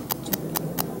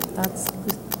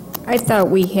 I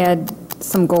thought we had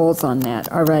some goals on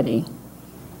that already.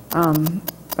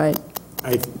 But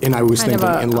I was thinking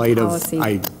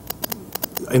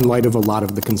in light of a lot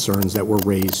of the concerns that were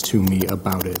raised to me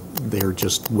about it, there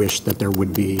just wish that there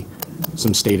would be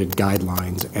some stated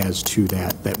guidelines as to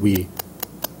that we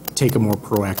take a more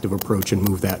proactive approach and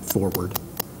move that forward.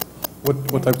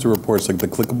 What types of reports, like the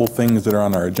clickable things that are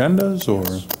on our agendas, or?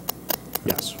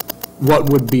 Yes. What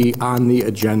would be on the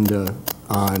agenda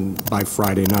by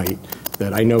Friday night?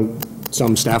 That I know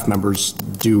some staff members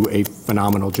do a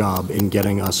phenomenal job in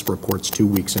getting us reports 2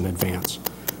 weeks in advance.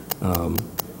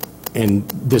 And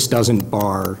this doesn't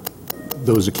bar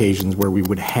those occasions where we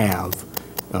would have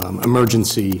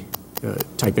emergency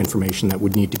type information that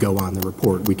would need to go on the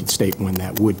report. We could state when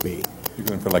that would be. You're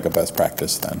going for like a best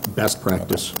practice then? Best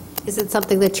practice. Is it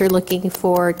something that you're looking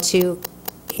for to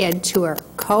add to our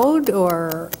code,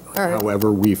 or?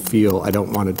 However we feel, I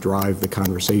don't want to drive the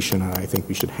conversation. I think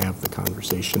we should have the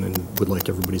conversation and would like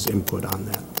everybody's input on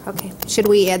that. Okay. Should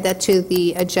we add that to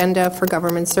the agenda for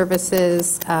government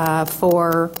services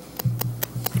for?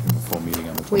 Full meeting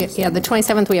on the 27th. Yeah, the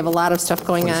 27th, we have a lot of stuff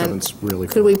going on. 27th's really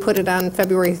Could we put it on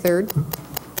February 3rd?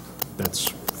 That's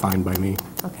fine by me.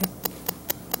 Okay.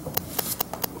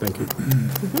 Thank you.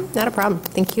 Not a problem.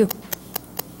 Thank you.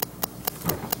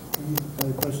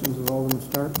 Any questions of Alderman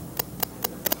Stark?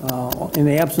 In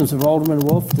the absence of Alderman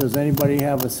Wolf, does anybody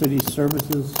have a city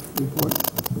services report?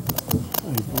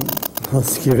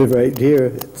 Let's give it right here.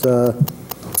 It's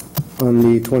on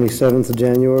the 27th of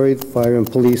January, fire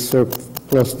and police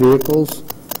surplus vehicles,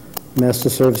 master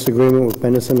service agreement with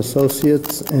Bennison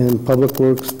Associates, and public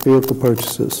works vehicle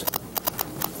purchases.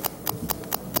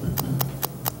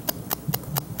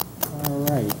 All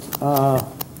right.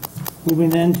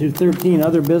 Moving then to 13,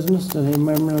 other business. Does any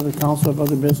member of the council have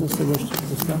other business they wish to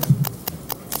discuss?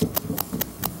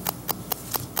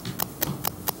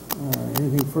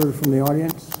 Anything further from the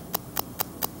audience?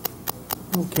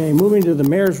 Okay, moving to the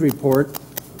mayor's report.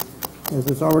 As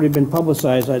it's already been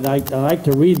publicized, I'd like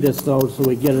to read this, though, so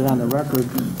we get it on the record.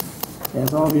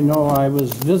 As all of you know, I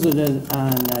was visited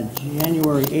on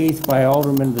January 8th by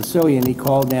Alderman Vasilian. He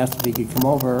called and asked if he could come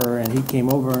over, and he came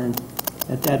over and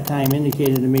at that time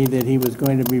indicated to me that he was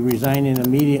going to be resigning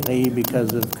immediately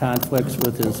because of conflicts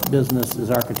with his business,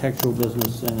 his architectural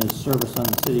business, and his service on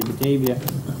the city of Batavia.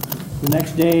 The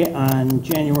next day, on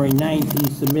January 9th, he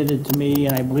submitted to me,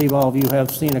 and I believe all of you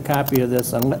have seen a copy of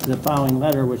this, the following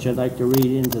letter, which I'd like to read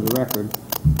into the record.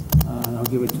 And I'll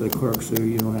give it to the clerk so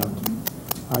you don't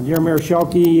have to. Dear Mayor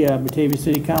Shelkey, Batavia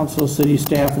City Council, city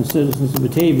staff, and citizens of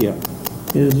Batavia,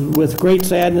 it is with great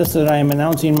sadness that I am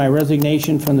announcing my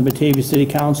resignation from the Batavia City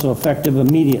Council effective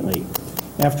immediately.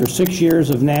 After 6 years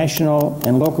of national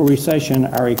and local recession,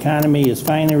 our economy is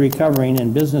finally recovering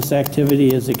and business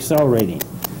activity is accelerating.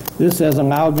 This has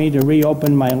allowed me to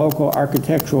reopen my local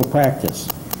architectural practice.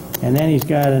 And then he's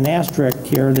got an asterisk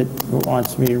here that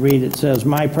wants me to read. It says,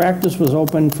 my practice was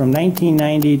opened from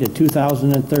 1990 to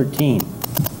 2013.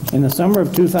 In the summer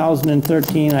of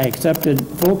 2013, I accepted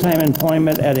full-time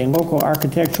employment at a local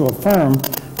architectural firm,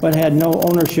 but had no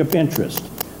ownership interest.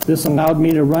 This allowed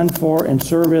me to run for and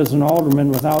serve as an alderman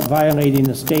without violating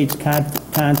the state's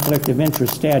conflict of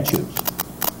interest statutes.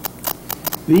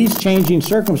 These changing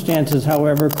circumstances,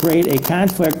 however, create a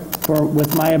conflict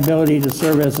with my ability to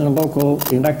serve as a local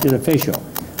elected official.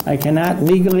 I cannot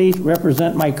legally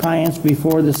represent my clients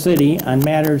before the city on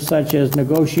matters such as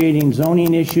negotiating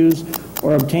zoning issues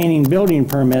or obtaining building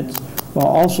permits while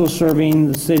also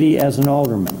serving the city as an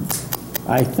alderman.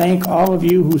 I thank all of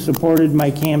you who supported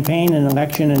my campaign and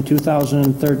election in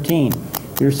 2013.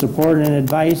 Your support and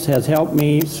advice has helped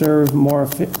me serve more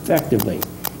effectively.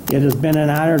 It has been an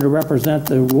honor to represent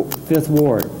the 5th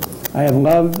Ward. I have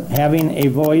loved having a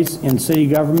voice in city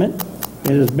government.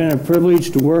 It has been a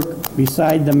privilege to work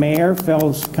beside the mayor,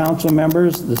 fellow council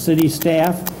members, the city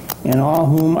staff, and all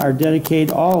of whom are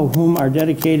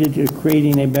dedicated to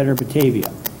creating a better Batavia.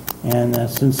 And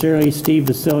sincerely, Steve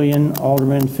Vasilian,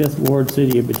 Alderman, 5th Ward,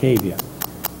 City of Batavia.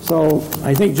 So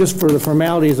I think just for the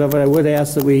formalities of it, I would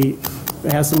ask that we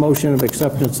pass the motion of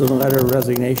acceptance of the letter of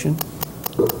resignation.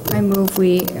 I move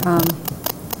we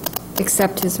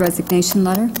accept his resignation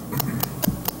letter.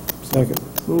 Second.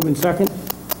 Move in second.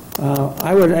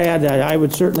 I would add that I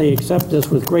would certainly accept this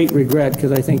with great regret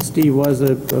because I think Steve was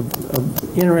an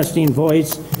interesting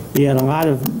voice. He had a lot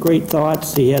of great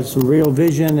thoughts. He had some real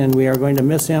vision, and we are going to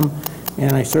miss him.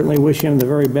 And I certainly wish him the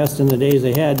very best in the days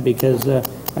ahead because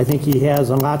I think he has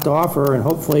a lot to offer, and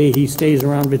hopefully he stays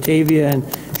around Batavia and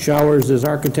showers his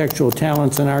architectural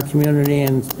talents in our community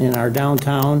and in our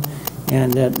downtown,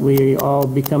 and that we all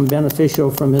become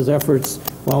beneficial from his efforts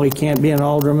while he can't be an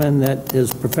alderman, that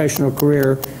his professional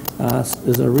career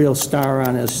is a real star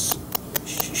on his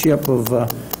ship of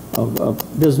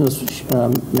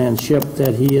businessmanship,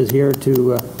 that he is here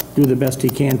to do the best he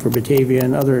can for Batavia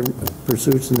and other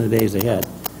pursuits in the days ahead.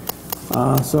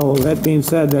 So that being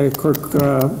said, clerk,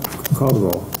 call the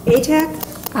roll. Atack?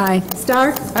 Aye.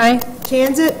 Stark? Aye.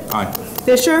 Tanzit? Aye.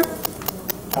 Fisher?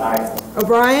 Aye.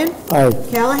 O'Brien? Aye.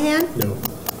 Callahan? No.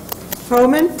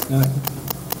 Homan? Aye.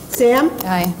 Sam?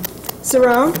 Aye.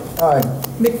 Saron? Aye.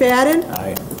 McFadden?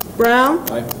 Aye. Brown?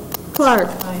 Aye. Clark?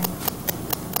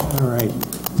 All right.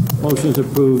 Motion's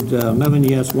approved, 11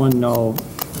 yes, 1 no,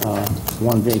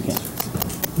 1 vacant,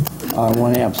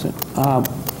 1 absent.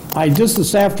 I just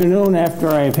this afternoon, after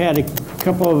I've had a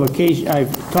couple of occasions,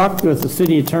 I've talked with the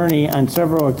city attorney on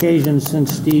several occasions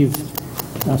since Steve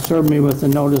served me with the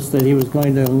notice that he was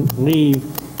going to leave,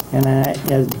 and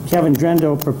as Kevin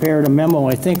Drendo prepared a memo.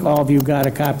 I think all of you got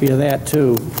a copy of that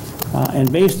too.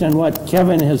 And based on what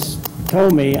Kevin has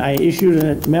told me, I issued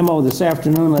a memo this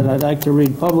afternoon that I'd like to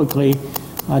read publicly,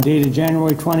 dated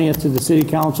January 20th to the City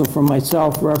Council from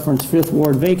myself, reference 5th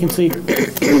Ward vacancy.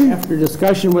 After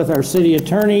discussion with our city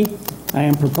attorney, I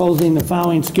am proposing the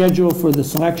following schedule for the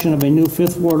selection of a new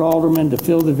 5th Ward alderman to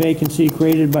fill the vacancy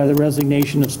created by the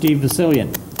resignation of Steve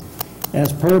Vasilian.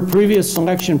 As per previous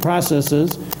selection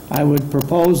processes, I would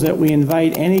propose that we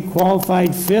invite any qualified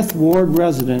 5th Ward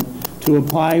resident to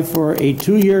apply for a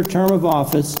 2-year term of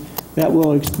office that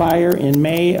will expire in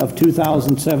May of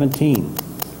 2017.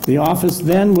 The office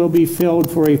then will be filled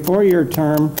for a 4-year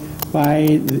term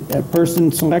by a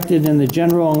person selected in the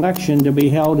general election to be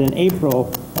held in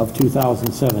April of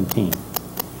 2017.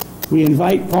 We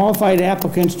invite qualified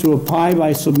applicants to apply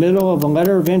by submittal of a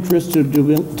letter of interest to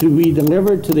be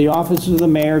delivered to the office of the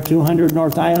mayor, 200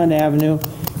 North Island Avenue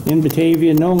in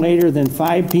Batavia, no later than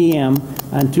 5 p.m.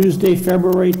 on Tuesday,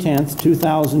 February 10th,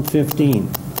 2015.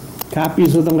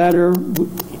 Copies of the letter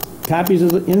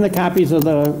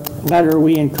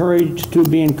we encourage to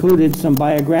be included some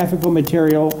biographical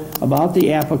material about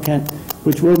the applicant,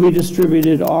 which will be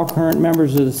distributed to all current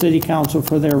members of the City Council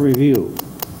for their review.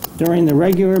 During the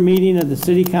regular meeting of the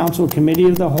City Council Committee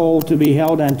of the Whole to be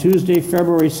held on Tuesday,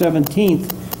 February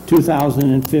 17th,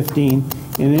 2015,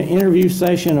 an interview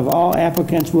session of all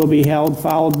applicants will be held,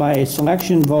 followed by a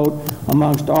selection vote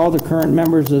amongst all the current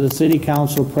members of the City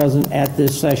Council present at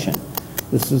this session.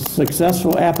 The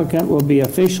successful applicant will be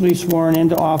officially sworn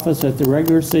into office at the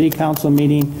regular City Council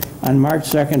meeting on March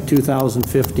 2nd,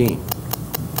 2015.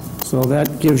 So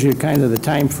that gives you kind of the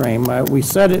time frame. We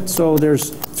set it so there's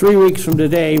 3 weeks from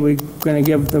today. We're going to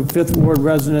give the 5th Ward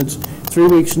residents 3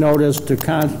 weeks' notice to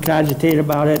cogitate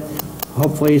about it.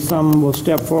 Hopefully some will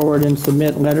step forward and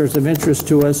submit letters of interest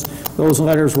to us. Those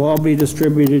letters will all be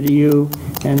distributed to you.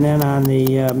 And then on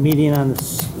the meeting on the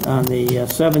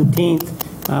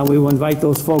 17th, we will invite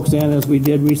those folks in, as we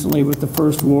did recently with the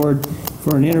 1st Ward,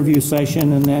 for an interview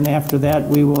session. And then after that,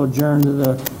 we will adjourn to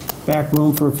the back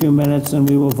room for a few minutes, and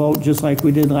we will vote just like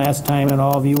we did last time, and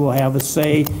all of you will have a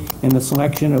say in the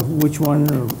selection of which one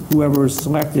or whoever is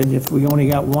selected. If we only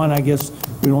got one, I guess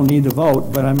we don't need to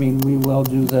vote, but I mean, we will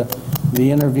do the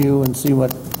interview and see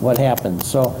what happens.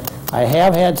 So I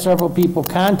have had several people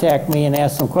contact me and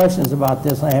ask some questions about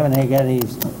this. I haven't got any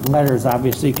letters,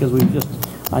 obviously, because we just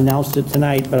announced it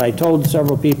tonight, but I told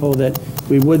several people that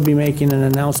we would be making an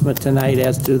announcement tonight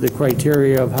as to the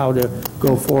criteria of how to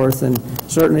go forth, and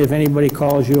certainly if anybody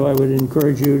calls you, I would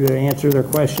encourage you to answer their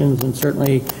questions, and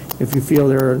certainly if you feel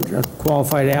they're a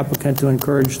qualified applicant, to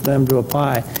encourage them to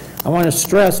apply. I want to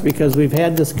stress, because we've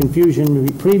had this confusion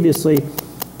previously,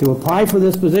 to apply for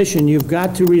this position, you've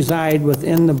got to reside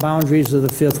within the boundaries of the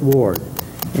 5th Ward,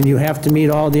 and you have to meet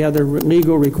all the other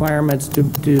legal requirements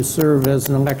to serve as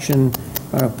an election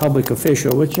public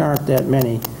official, which aren't that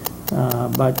many.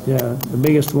 But the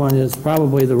biggest one is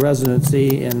probably the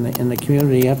residency in the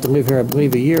community. You have to live here, I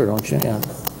believe, a year, don't you?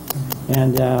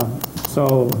 And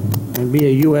be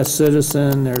a U.S.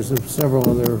 citizen. There's several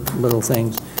other little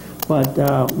things.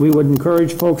 But we would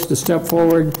encourage folks to step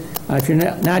forward. If you're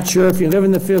not sure if you live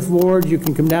in the 5th Ward, you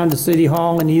can come down to City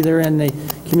Hall, and either in the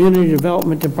Community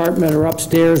Development Department or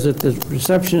upstairs at the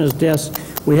receptionist desk,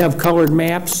 we have colored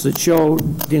maps that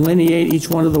delineate each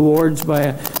one of the wards by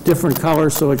a different color,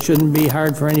 so it shouldn't be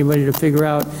hard for anybody to figure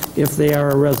out if they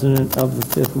are a resident of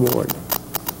the 5th Ward.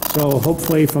 So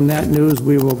hopefully from that news,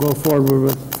 we will go forward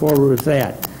with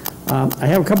that. I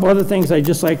have a couple other things I'd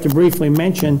just like to briefly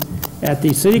mention. At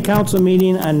the City Council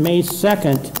meeting on May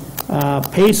 2nd,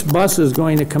 Pace Bus is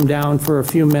going to come down for a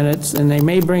few minutes, and they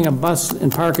may bring a bus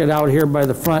and park it out here by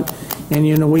the front. And,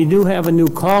 you know, we do have a new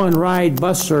call and ride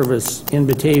bus service in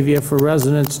Batavia for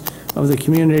residents of the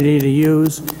community to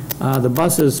use. The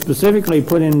bus is specifically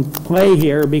put in play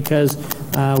here because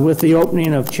with the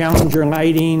opening of Challenger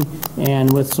Lighting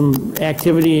and with some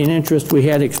activity and interest we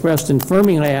had expressed in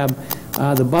Fermilab,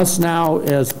 the bus now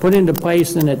is put into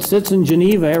place, and it sits in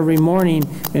Geneva every morning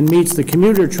and meets the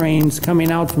commuter trains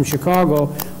coming out from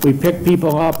Chicago. We pick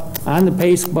people up on the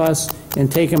PACE bus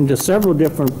and take them to several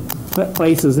different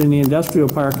places in the industrial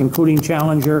park, including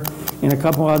Challenger and a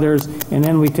couple others, and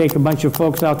then we take a bunch of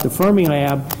folks out to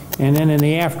Fermilab, and then in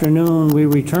the afternoon, we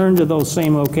return to those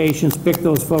same locations, pick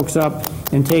those folks up,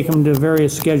 and take them to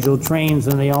various scheduled trains,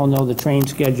 and they all know the train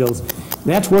schedules.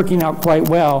 That's working out quite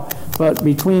well, but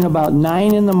between about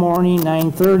 9 in the morning,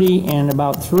 9:30, and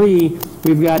about 3,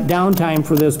 we've got downtime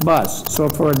for this bus. So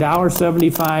for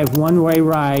 $1.75 one-way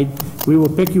ride, we will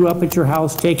pick you up at your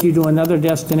house, take you to another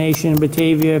destination in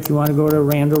Batavia if you want to go to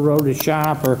Randall Road to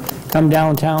shop, or come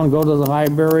downtown, go to the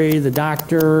library, the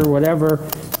doctor, whatever.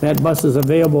 That bus is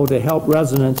available to help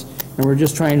residents, and we're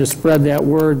just trying to spread that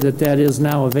word that that is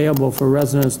now available for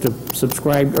residents to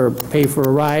subscribe or pay for a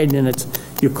ride, and it's,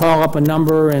 you call up a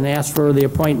number and ask for the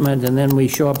appointment, and then we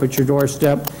show up at your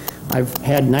doorstep. I've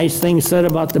had nice things said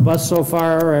about the bus so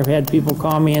far. I've had people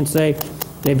call me and say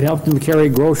they've helped them carry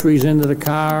groceries into the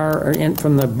car, or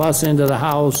from the bus into the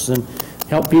house, and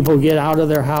help people get out of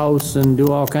their house and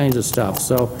do all kinds of stuff.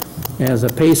 So as a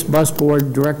PACE bus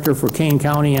board director for Kane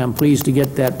County, I'm pleased to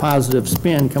get that positive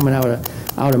spin coming out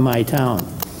of my town.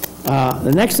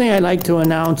 The next thing I'd like to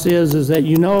announce is that,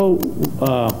 you know,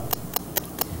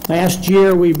 last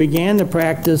year we began the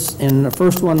practice, and the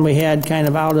first one we had kind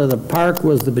of out of the park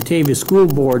was the Batavia School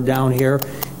Board down here,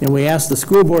 and we asked the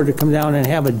school board to come down and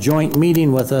have a joint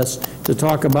meeting with us to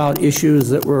talk about issues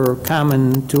that were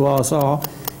common to us all.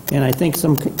 And I think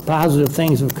some positive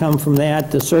things have come from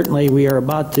that. Certainly, we are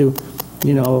about to,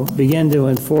 you know, begin to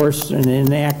enforce and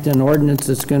enact an ordinance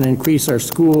that's going to increase our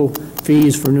school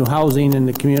fees for new housing in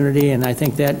the community, and I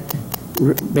think that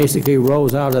basically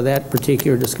rose out of that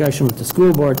particular discussion with the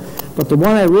school board. But the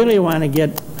one I really want to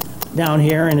get down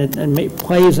here, and it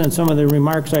plays on some of the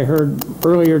remarks I heard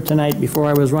earlier tonight before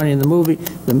I was running the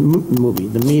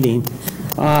meeting,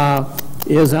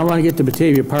 is I want to get the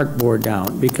Batavia Park Board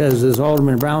down, because as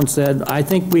Alderman Brown said, I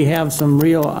think we have some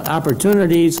real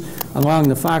opportunities along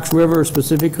the Fox River,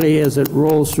 specifically as it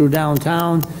rolls through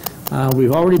downtown.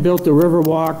 We've already built the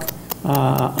Riverwalk.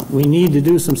 We need to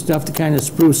do some stuff to kind of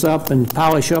spruce up and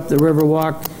polish up the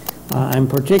Riverwalk. I'm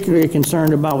particularly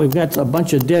concerned about, we've got a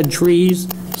bunch of dead trees,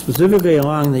 specifically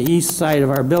along the east side of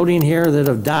our building here, that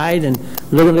have died and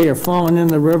literally are falling in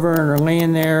the river and are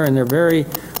laying there, and they're very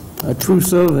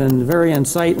obtrusive and very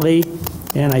unsightly.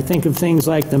 And I think of things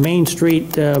like the Main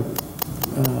Street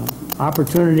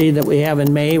opportunity that we have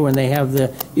in May when they have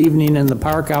the evening in the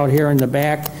park out here in the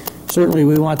back. Certainly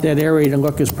we want that area to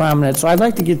look as prominent. So I'd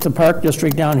like to get the Park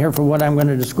District down here for what I'm going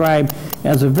to describe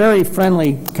as a very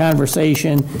friendly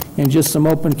conversation and just some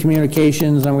open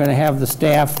communications. I'm going to have the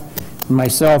staff and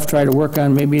myself try to work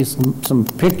on maybe some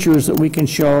pictures that we can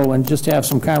show, and just have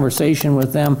some conversation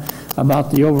with them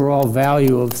about the overall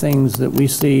value of things that we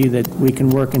see that we can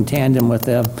work in tandem with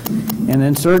them. And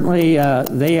then certainly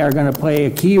they are going to play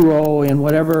a key role in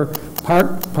whatever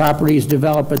park properties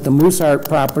develop at the Mooseheart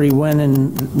property.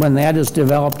 When that is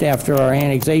developed after our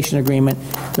annexation agreement,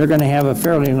 they're going to have a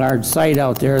fairly large site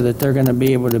out there that they're going to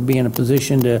be able to be in a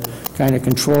position to kind of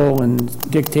control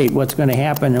and dictate what's going to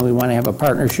happen, and we want to have a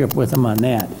partnership with them on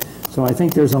that. So I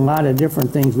think there's a lot of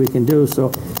different things we can do.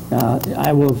 So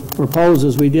I will propose,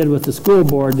 as we did with the school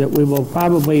board, that we will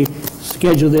probably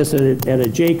schedule this at a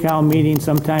JCAL meeting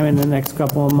sometime in the next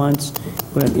couple of months.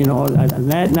 But, you know, on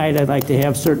that night, I'd like to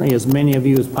have certainly as many of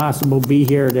you as possible be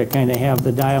here to kind of have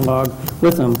the dialogue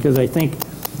with them, because I think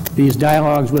these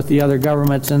dialogues with the other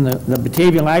governments, and the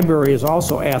Batavia Library has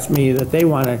also asked me that they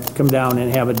want to come down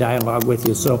and have a dialogue with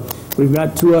you. So we've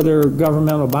got 2 other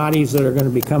governmental bodies that are going to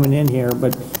be coming in here,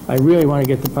 but I really want to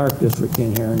get the Park District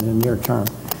in here in the near term.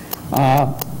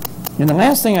 And the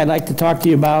last thing I'd like to talk to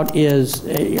you about is,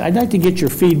 I'd like to get your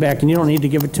feedback, and you don't need to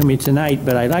give it to me tonight,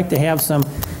 but I'd like to have some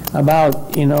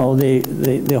about, you know,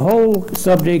 the whole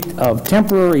subject of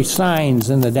temporary signs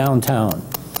in the downtown.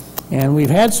 And we've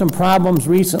had some problems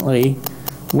recently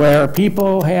where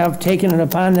people have taken it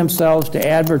upon themselves to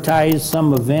advertise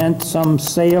some event, some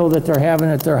sale that they're having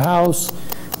at their house,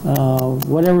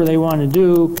 whatever they want to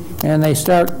do, and they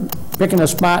start picking a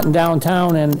spot in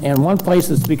downtown. And one place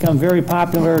that's become very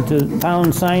popular to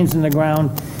pound signs in the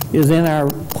ground is in our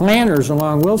planters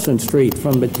along Wilson Street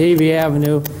from Batavia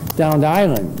Avenue down to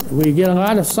Island. We get a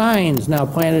lot of signs now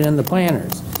planted in the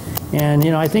planters. And,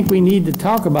 you know, I think we need to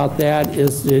talk about that,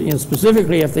 is, you know,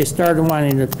 specifically if they started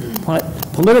wanting to put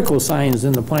political signs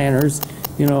in the planters,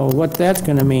 you know, what that's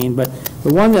going to mean. But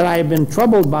the one that I've been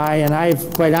troubled by, and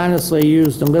I've quite honestly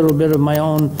used a little bit of my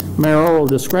own mayoral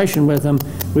discretion with them,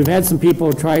 we've had some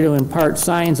people try to impart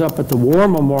signs up at the War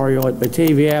Memorial at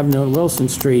Batavia Avenue and Wilson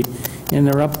Street, and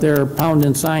they're up there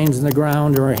pounding signs in the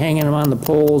ground or hanging them on the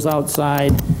poles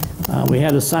outside. We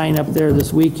had a sign up there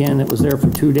this weekend. It was there for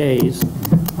 2 days.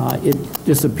 It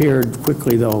disappeared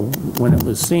quickly, though, when it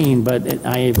was seen, but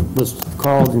I was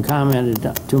called and commented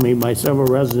to me by several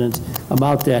residents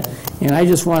about that. And I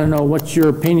just want to know what your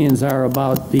opinions are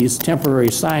about these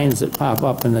temporary signs that pop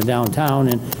up in the downtown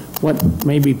and what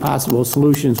maybe possible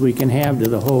solutions we can have to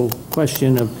the whole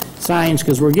question of signs,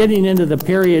 because we're getting into the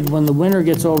period when the winter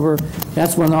gets over.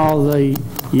 That's when all the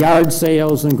yard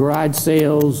sales and garage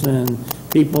sales and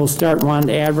people start wanting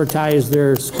to advertise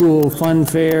their school fun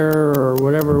fair or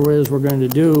whatever it is we're going to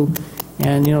do.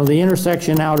 And, you know, the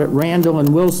intersection out at Randall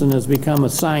and Wilson has become a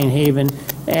sign haven,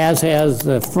 as has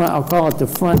the front, I'll call it the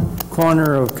front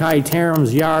corner of Kai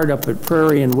Taram's yard up at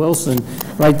Prairie and Wilson,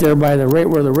 right there by the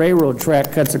where the railroad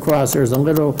track cuts across. There's a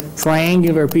little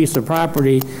triangular piece of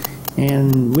property,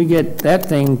 and we get that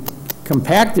thing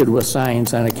compacted with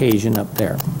signs on occasion up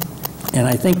there. And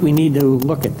I think we need to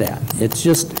look at that. It's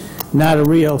just not a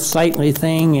real sightly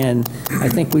thing, and I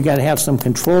think we got to have some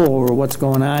control over what's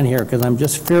going on here, because I'm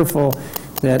just fearful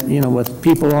that, you know, with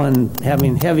people on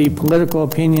having heavy political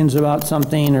opinions about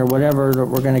something or whatever, that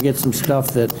we're going to get some stuff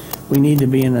that we need to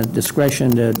be in a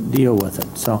discretion to deal with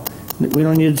it. So we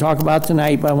don't need to talk about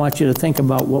tonight, but I want you to think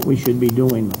about what we should be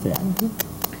doing with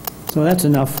that. So that's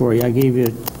enough for you. I gave you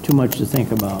too much to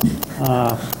think about.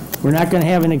 We're not going to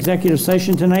have an executive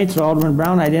session tonight, so Alderman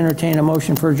Brown, I'd entertain a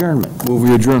motion for adjournment. Move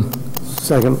we adjourn.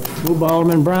 Second. Moved by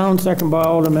Alderman Brown, second by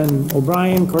Alderman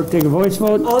O'Brien. Clerk, take a voice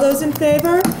vote. All those in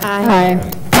favor? Aye.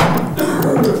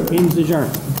 Meeting's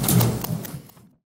adjourned.